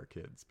fix our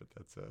kids, but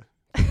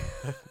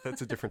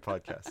that's a different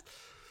podcast.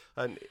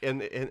 And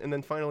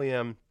then finally,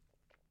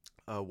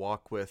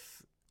 walk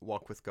with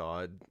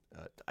God.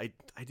 I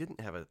didn't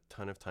have a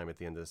ton of time at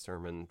the end of the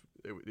sermon.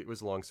 It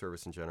was a long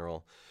service in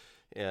general,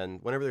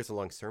 and whenever there's a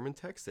long sermon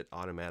text, it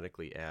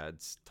automatically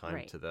adds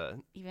time to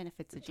the, even if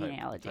it's a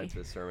genealogy, time to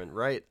the sermon.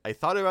 Right. I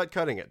thought about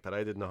cutting it, but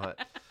I did not.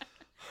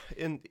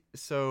 And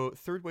so,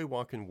 Third Way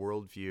Walk and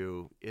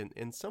Worldview,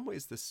 in some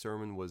ways, this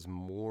sermon was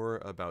more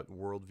about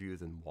worldview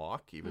than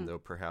walk, even though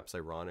perhaps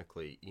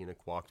ironically,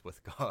 Enoch walked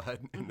with God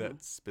in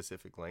that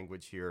specific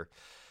language here.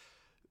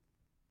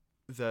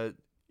 The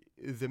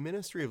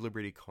ministry of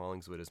Liberty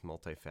Collingswood is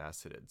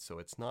multifaceted, so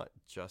it's not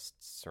just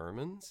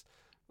sermons.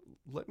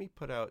 Let me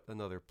put out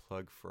another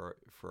plug for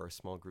our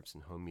small groups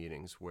and home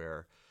meetings,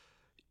 where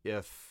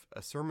if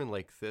a sermon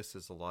like this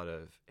is a lot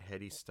of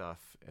heady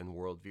stuff and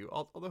worldview,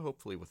 although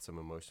hopefully with some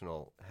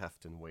emotional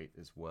heft and weight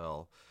as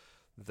well,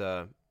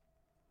 the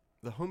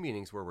home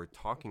meetings where we're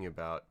talking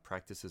about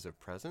practices of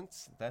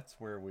presence, that's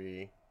where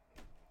we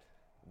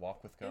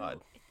walk with God.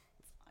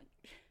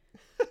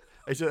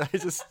 I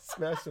just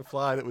smashed a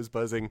fly that was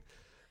buzzing.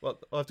 Well,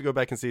 I'll have to go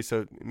back and see.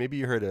 So maybe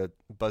you heard a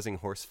buzzing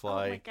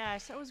horsefly. Oh my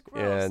gosh, that was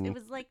gross. It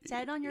was like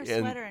dead on your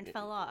sweater and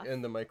fell off.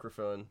 And the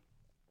microphone.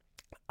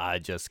 I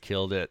just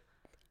killed it.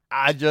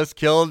 I'm so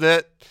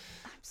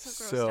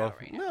grossed out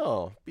right now.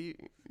 No, be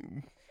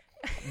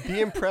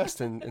impressed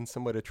and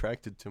somewhat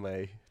attracted to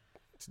my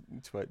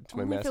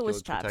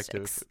masculine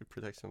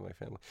protection of my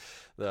family.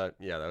 That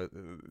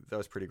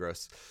was pretty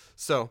gross.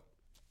 So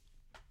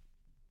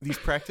these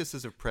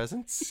practices of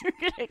presence. You're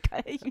gonna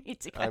cut it. You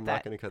need to cut that. I'm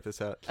not going to cut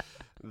this out.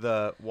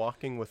 The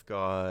walking with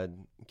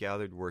God,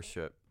 gathered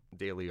worship,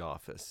 daily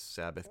office,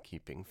 Sabbath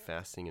keeping,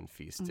 fasting and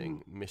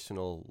feasting,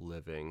 missional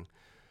living,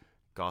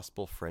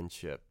 gospel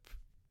friendship,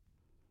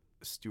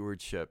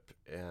 stewardship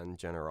and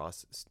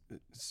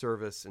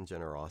service and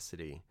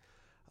generosity.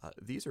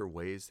 These are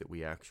ways that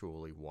we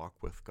actually walk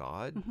with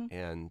God,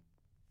 and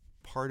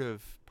part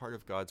of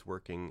God's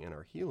working in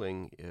our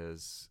healing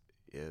is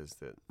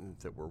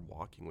that we're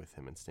walking with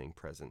Him and staying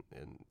present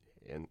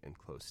and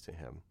close to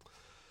Him.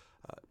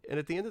 And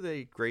at the end of the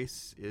day,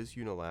 grace is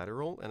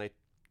unilateral. And I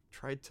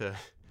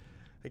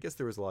guess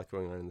there was a lot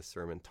going on in the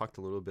sermon. Talked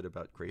a little bit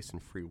about grace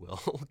and free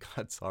will,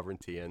 God's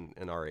sovereignty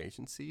and our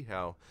agency.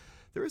 How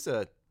there is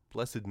a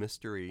blessed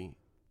mystery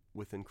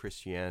within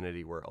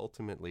Christianity where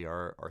ultimately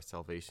our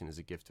salvation is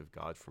a gift of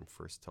God from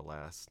first to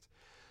last.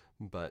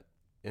 But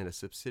in a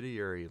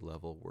subsidiary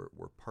level,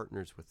 we're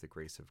partners with the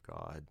grace of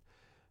God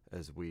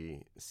as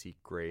we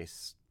seek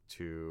grace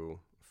to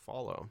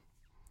follow.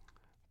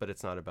 But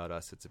it's not about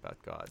us, it's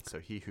about God. So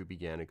He who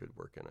began a good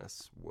work in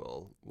us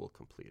will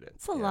complete it.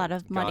 It's a lot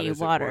of muddy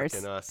waters,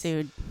 in us,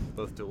 dude.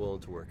 Both to will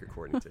and to work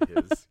according to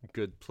His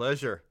good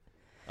pleasure.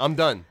 I'm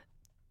done.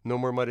 No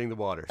more muddying the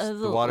waters.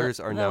 The waters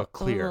are now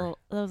clear.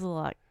 That was a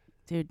lot,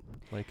 dude.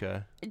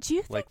 Do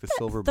you think the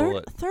silver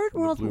bullet? Third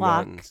world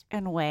walk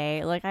and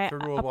way,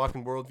 third world walk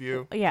and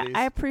worldview. Yeah, please.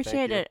 I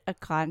appreciate it. A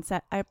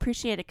concept. I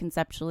appreciate it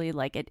conceptually.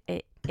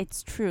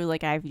 It's true.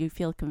 I do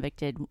feel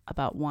convicted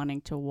about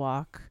wanting to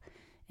walk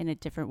in a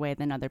different way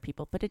than other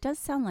people, but it does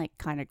sound like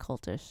kind of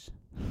cultish.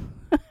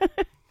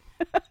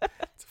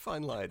 It's a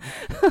fine line.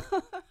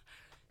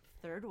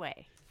 Third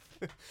way.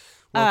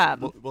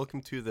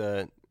 Welcome to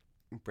the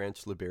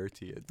Branch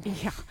Liberty.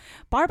 Yeah,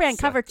 bar band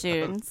cover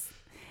tunes.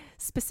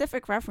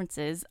 Specific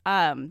references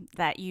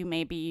that you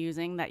may be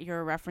using, that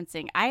you're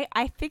referencing.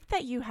 I think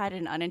that you had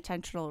an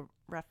unintentional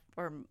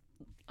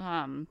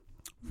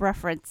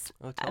reference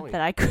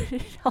that I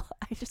couldn't help.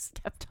 I just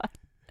stepped on.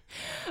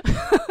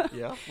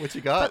 Yeah, what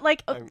you got?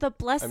 But the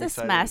bless this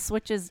mess,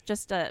 which is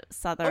just a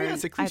southern. Oh yeah,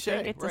 it's a cliche. I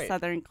think it's a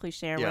southern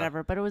cliche or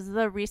whatever. But it was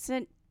the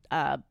recent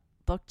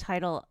book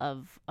title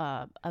of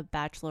a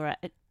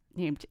bachelorette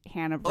named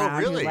Hannah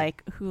Brown, really?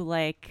 who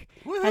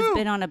has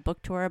been on a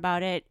book tour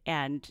about it,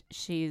 and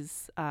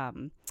she's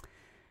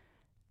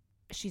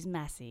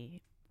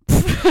messy.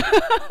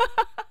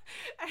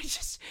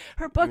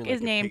 Her book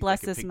is named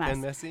Bless This Mess.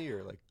 Messy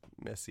or like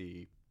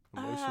messy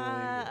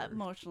emotionally?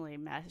 Emotionally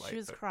messy. She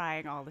was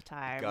crying all the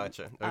time.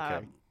 Gotcha.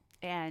 Okay.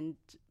 And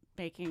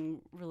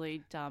making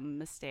really dumb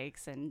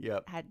mistakes and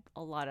had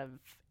a lot of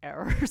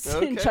errors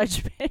in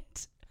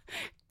judgment.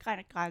 Kind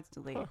of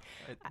constantly. Huh.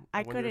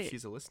 I wonder if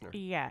she's a listener.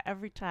 Yeah,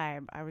 every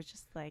time I was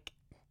just like,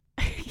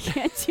 I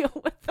can't deal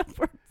with the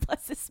word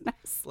bless this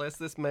mess. Bless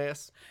this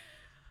mess.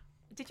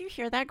 Did you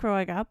hear that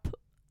growing up?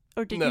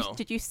 Or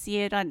did you see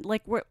it on,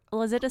 like,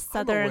 was it a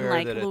southern,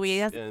 like,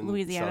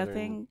 Louisiana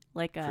thing?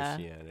 Like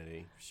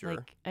Christianity, sure.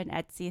 Like an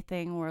Etsy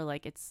thing where,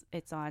 like,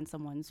 it's on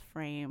someone's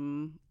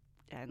frame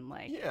and,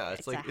 like,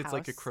 it's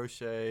like a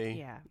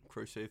crochet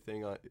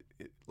thing on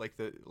like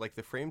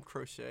the framed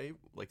crochet,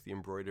 like the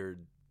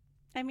embroidered.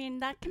 I mean,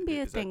 that can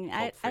be a thing.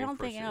 I don't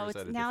think,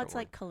 it's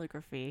like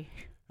calligraphy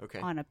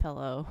on a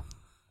pillow.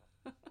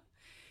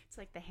 It's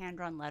like the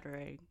hand-drawn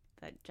lettering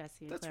that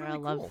Jesse and Clara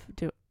love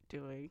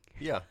doing.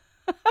 Yeah.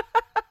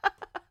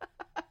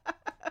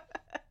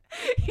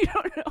 You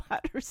don't know how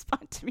to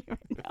respond to me right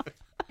now.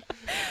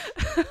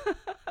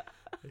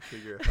 I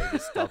figure if I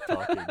just stop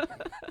talking.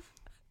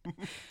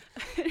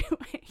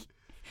 Anyway,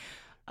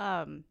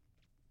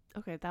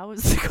 okay, that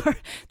was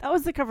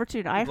the cover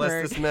tune I heard.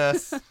 Bless this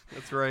mess.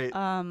 That's right.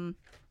 I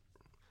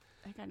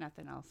got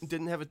nothing else.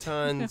 Didn't have a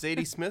ton.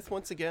 Zadie Smith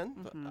once again.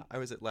 Mm-hmm. I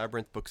was at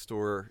Labyrinth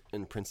Bookstore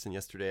in Princeton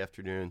yesterday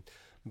afternoon.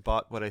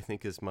 Bought what I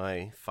think is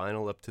my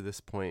final up to this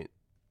point.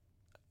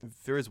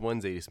 There is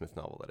one Zadie Smith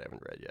novel that I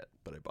haven't read yet,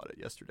 but I bought it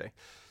yesterday.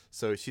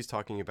 So she's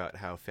talking about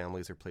how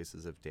families are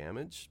places of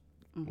damage.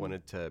 Mm-hmm.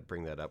 Wanted to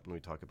bring that up when we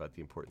talk about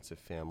the importance of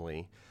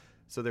family.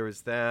 So there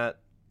was that.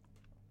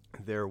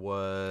 There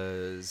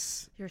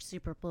was your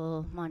Super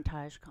Bowl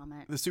montage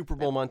comment. The Super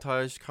Bowl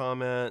montage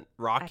comment.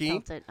 Rocky. I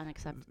felt it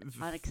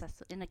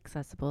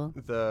inaccessible.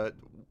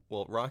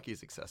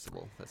 Rocky's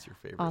accessible. That's your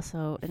favorite.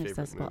 Also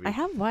inaccessible. Movie. I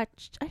have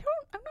watched. I'm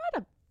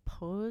not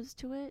opposed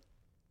to it.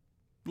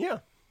 Yeah.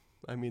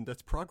 I mean,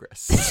 that's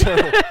progress.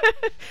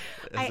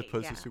 As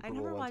opposed to Super Bowl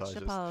montages. I never watched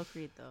Apollo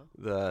Creed, though.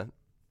 The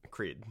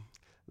Creed.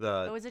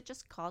 Is it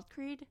just called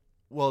Creed?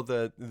 Well,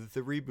 the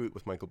reboot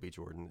with Michael B.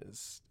 Jordan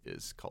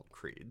is called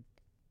Creed.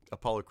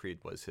 Apollo Creed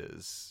was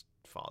his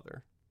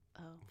father.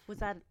 Oh. Was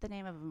that the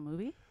name of a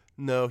movie?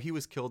 No, he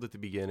was killed at the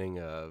beginning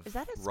of... Is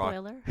that a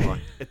spoiler?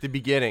 At the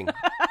beginning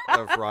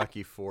of Rocky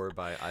IV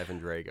by Ivan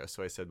Drago.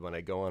 So I said when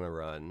I go on a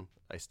run,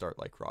 I start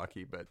like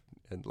Rocky,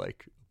 and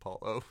like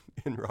Apollo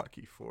in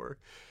Rocky IV.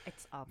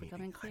 It's all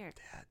becoming clear.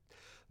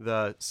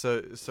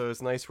 So it's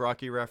a nice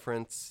Rocky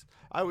reference.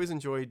 I always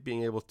enjoyed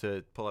being able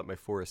to pull out my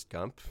Forrest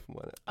Gump.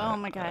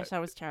 My gosh,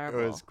 that was terrible.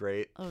 It was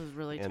great. It was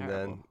really terrible. And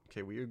then,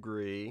 okay, we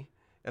agree.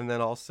 And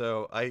then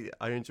also, I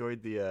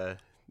enjoyed the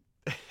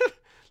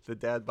the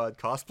dad bod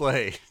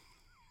cosplay.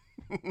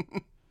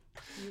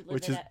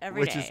 which is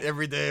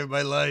every day of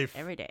my life.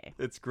 Every day.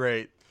 It's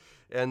great.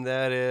 And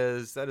that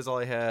is all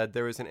I had.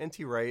 There was an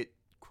N.T. Wright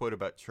quote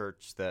about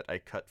church that I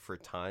cut for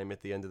time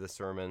at the end of the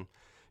sermon.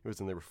 It was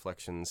in the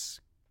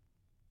Reflections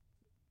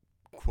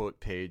quote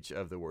page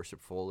of the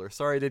worship folder.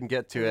 Sorry I didn't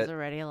get to it. There's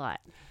already a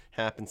lot.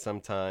 Happens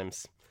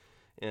sometimes.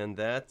 And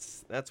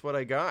that's what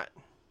I got.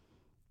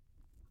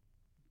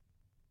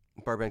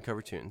 Bar band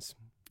cover tunes.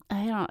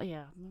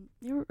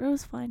 It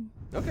was fun.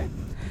 Okay.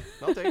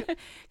 I'll take it.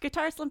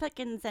 Guitar Slim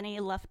Pickens, any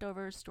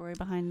leftover story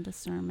behind the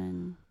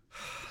sermon?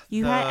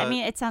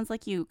 It sounds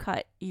like you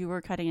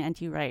were cutting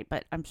N.T. Wright,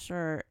 but I'm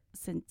sure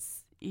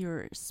since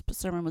your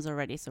sermon was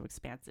already so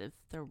expansive,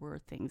 there were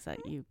things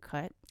that you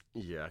cut.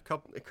 Yeah,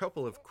 a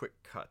couple of quick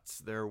cuts.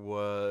 There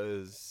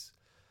was...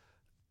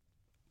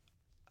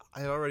 I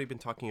had already been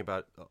talking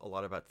a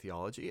lot about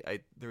theology.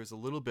 There was a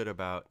little bit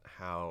about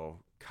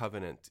how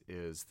covenant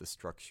is the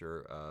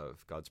structure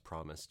of God's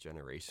promise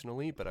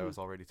generationally, but I was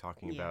already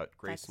talking about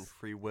grace and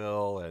free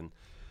will,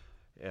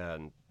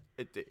 and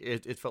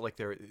it felt like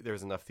there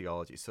was enough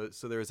theology. So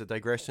there was a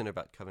digression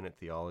about covenant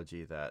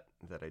theology that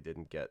I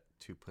didn't get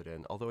to put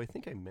in, although I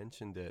think I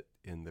mentioned it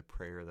in the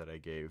prayer that I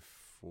gave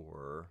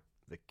for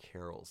the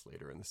carols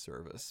later in the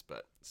service.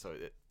 But so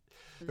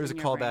there's a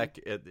callback,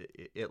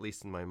 at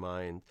least in my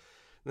mind.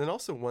 And then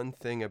also one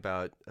thing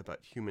about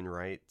human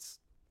rights,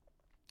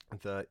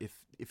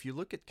 if you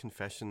look at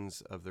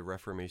confessions of the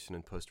Reformation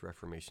and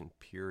post-Reformation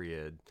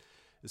period,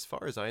 as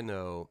far as I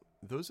know,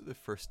 those are the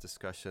first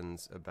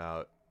discussions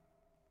about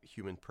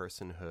human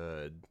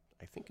personhood.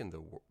 I think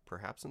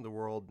perhaps in the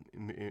world,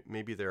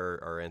 maybe there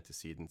are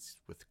antecedents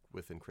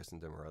within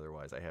Christendom or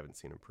otherwise. I haven't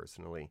seen them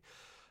personally,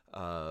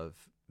 of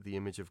the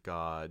image of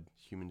God,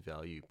 human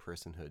value,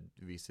 personhood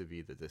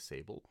vis-a-vis the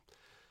disabled,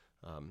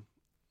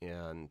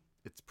 and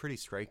it's pretty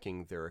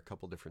striking. There are a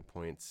couple different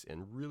points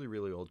in really,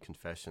 really old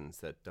confessions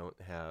that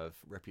don't have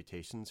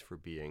reputations for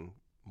being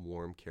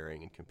warm,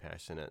 caring, and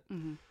compassionate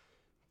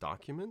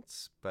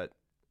documents, but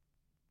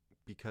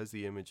because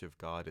the image of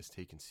God is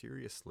taken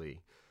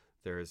seriously,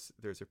 there's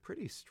a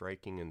pretty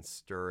striking and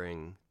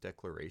stirring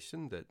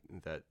declaration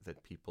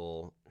that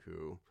people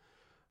who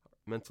are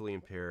mentally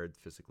impaired,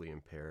 physically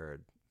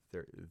impaired,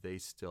 they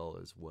still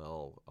as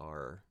well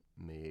are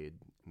made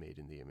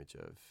in the image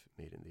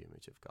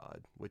of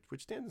God,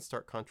 which stands in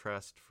stark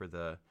contrast for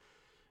the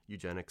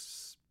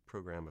eugenics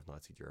program of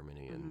Nazi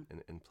Germany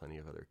and plenty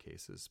of other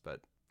cases.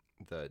 But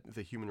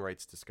the human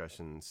rights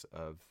discussions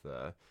of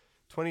the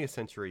 20th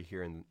century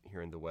here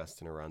in the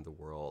West and around the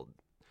world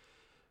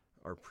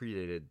are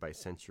predated by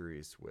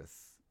centuries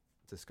with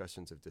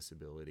discussions of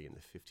disability in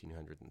the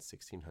 1500s and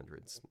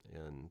 1600s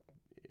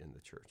in the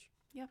church.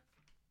 Yeah.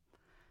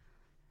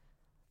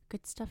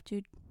 Good stuff,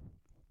 dude.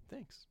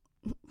 Thanks.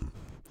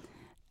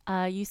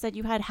 You said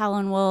you had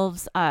Howlin'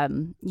 Wolves.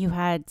 You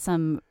had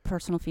some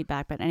personal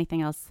feedback, but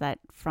anything else that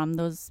from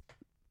those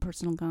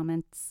personal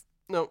comments?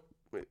 No,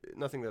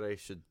 nothing that I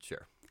should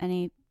share.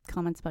 Any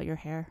comments about your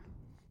hair?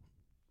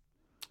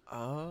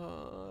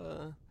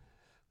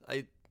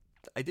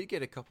 I did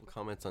get a couple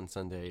comments on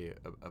Sunday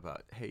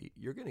about, hey,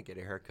 you're going to get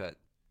a haircut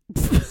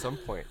at some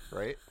point,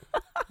 right?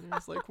 And I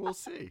was like, we'll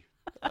see.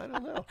 I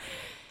don't know.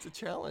 It's a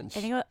challenge.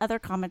 Any other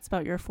comments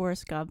about your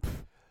Forrest Gump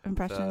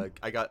impression?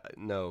 I got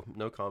no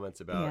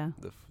comments about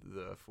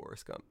the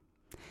Forrest Gump.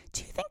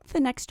 Do you think the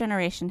next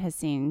generation has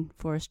seen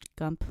Forrest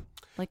Gump?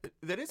 Like,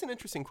 that is an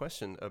interesting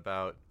question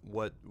about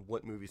what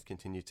movies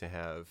continue to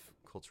have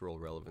cultural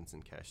relevance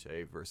and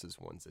cachet versus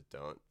ones that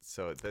don't.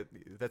 So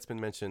that's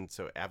been mentioned.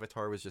 So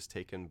Avatar was just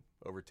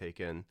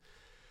overtaken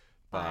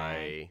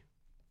by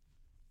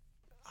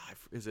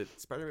is it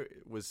Spider?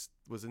 Was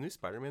the new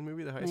Spider-Man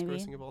movie the highest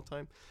grossing of all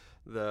time?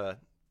 The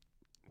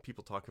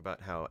people talk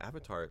about how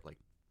Avatar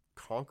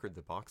conquered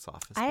the box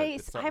office.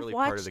 I've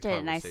watched it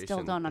and I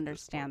still don't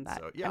understand that.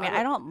 So,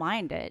 I don't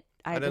mind it.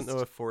 I don't know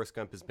if Forrest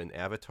Gump has been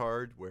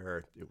avatared,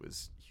 where it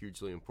was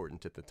hugely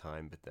important at the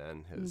time, but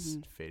then has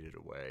faded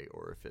away,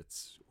 or if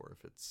it's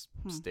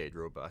stayed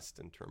robust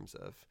in terms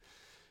of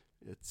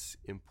its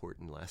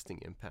important, lasting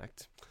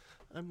impact.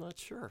 I'm not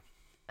sure.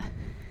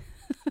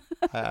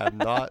 I'm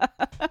not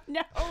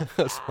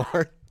a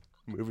smart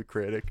movie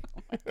critic,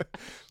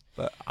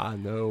 but I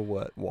know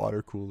what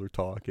water cooler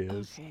talk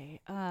is.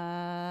 Okay.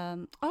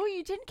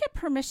 You didn't get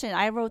permission.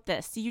 I wrote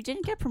this. You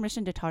didn't get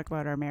permission to talk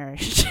about our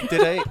marriage.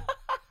 Did I?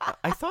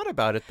 I thought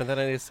about it, but then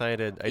I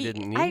decided I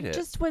didn't need it.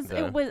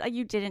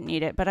 You didn't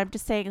need it, but I'm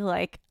just saying,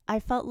 I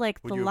felt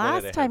like the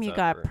last time you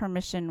got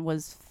permission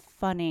was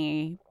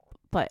funny,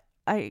 but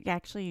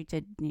you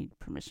did need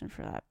permission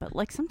for that. But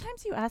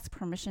sometimes you ask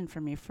permission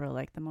from me for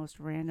the most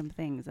random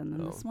things, and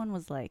then this one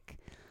was like,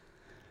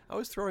 I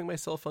was throwing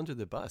myself under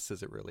the bus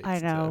as it relates. I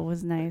know, it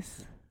was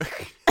nice.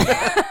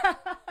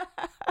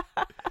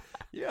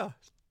 Yeah.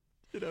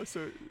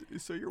 So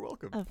you're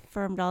welcome.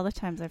 Affirmed all the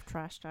times I've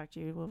trash talked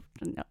you. Well,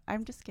 no,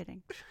 I'm just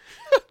kidding.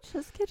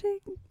 Just kidding.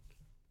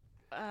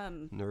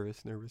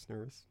 Nervous.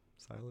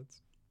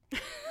 Silence.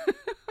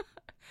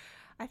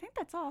 I think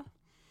that's all.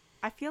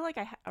 I feel like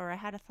I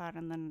had a thought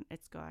and then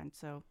it's gone.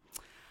 So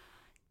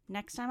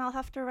next time I'll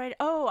have to write.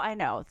 Oh, I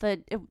know.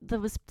 There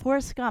was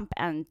Forrest Gump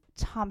and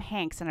Tom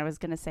Hanks, and I was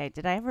gonna say,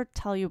 did I ever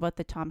tell you about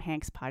the Tom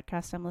Hanks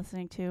podcast I'm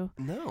listening to?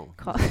 No.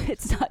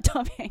 It's not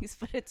Tom Hanks,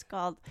 but it's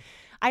called.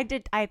 I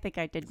think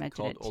I did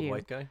mention it to you. Old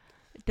White Guy?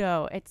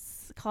 No,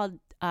 it's called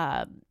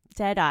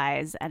Dead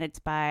Eyes, and it's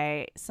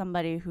by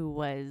somebody who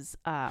was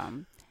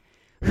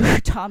who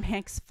Tom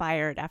Hanks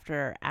fired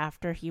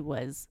after he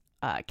was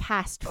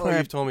cast for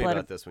you've told me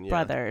about this one,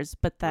 Brothers,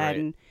 but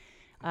then.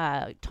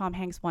 Right. Tom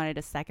Hanks wanted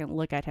a second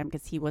look at him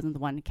because he wasn't the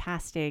one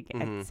casting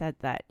and said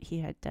that he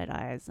had dead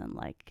eyes and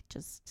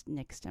just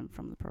nixed him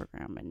from the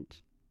program. And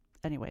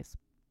anyways,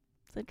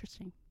 it's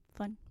interesting.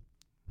 Fun.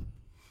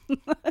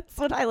 That's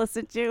what I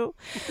listen to.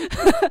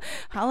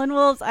 Howlin'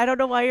 Wolves, I don't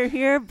know why you're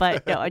here,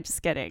 but no, I'm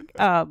just kidding.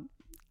 I'm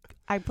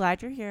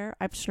glad you're here.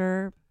 I'm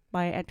sure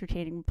my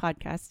entertaining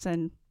podcasts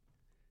and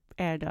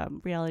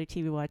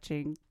reality TV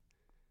watching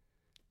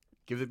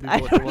give the people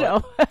what they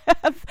want.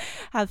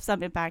 have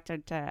some impact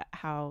into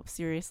how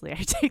seriously I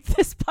take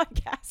this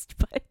podcast,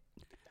 but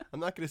I'm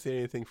not going to say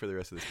anything for the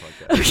rest of this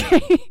podcast.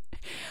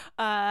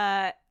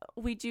 Okay.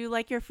 We do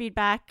like your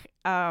feedback.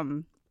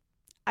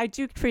 I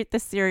do treat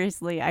this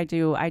seriously. I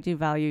do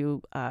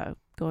value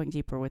going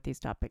deeper with these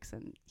topics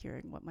and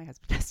hearing what my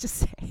husband has to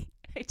say.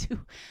 I do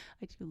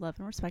love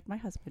and respect my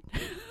husband.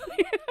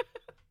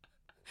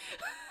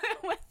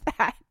 With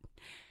that,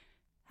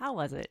 how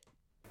was it?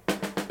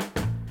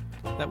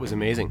 That was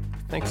amazing.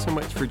 Thanks so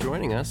much for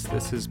joining us.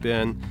 This has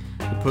been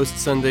the Post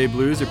Sunday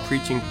Blues, a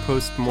preaching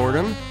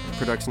post-mortem,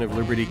 production of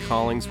Liberty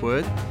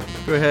Collingswood.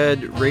 Go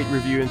ahead, rate,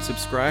 review, and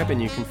subscribe,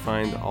 and you can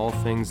find all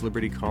things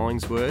Liberty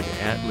Collingswood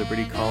at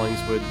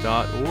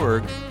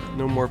libertycollingswood.org.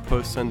 No more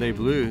Post Sunday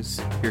Blues.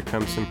 Here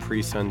comes some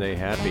pre-Sunday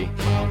happy.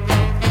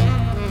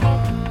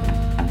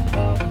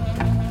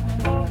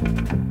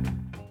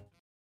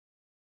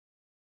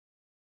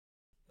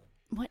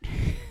 What?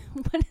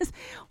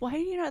 Why do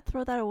you not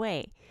throw that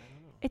away?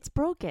 It's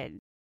broken.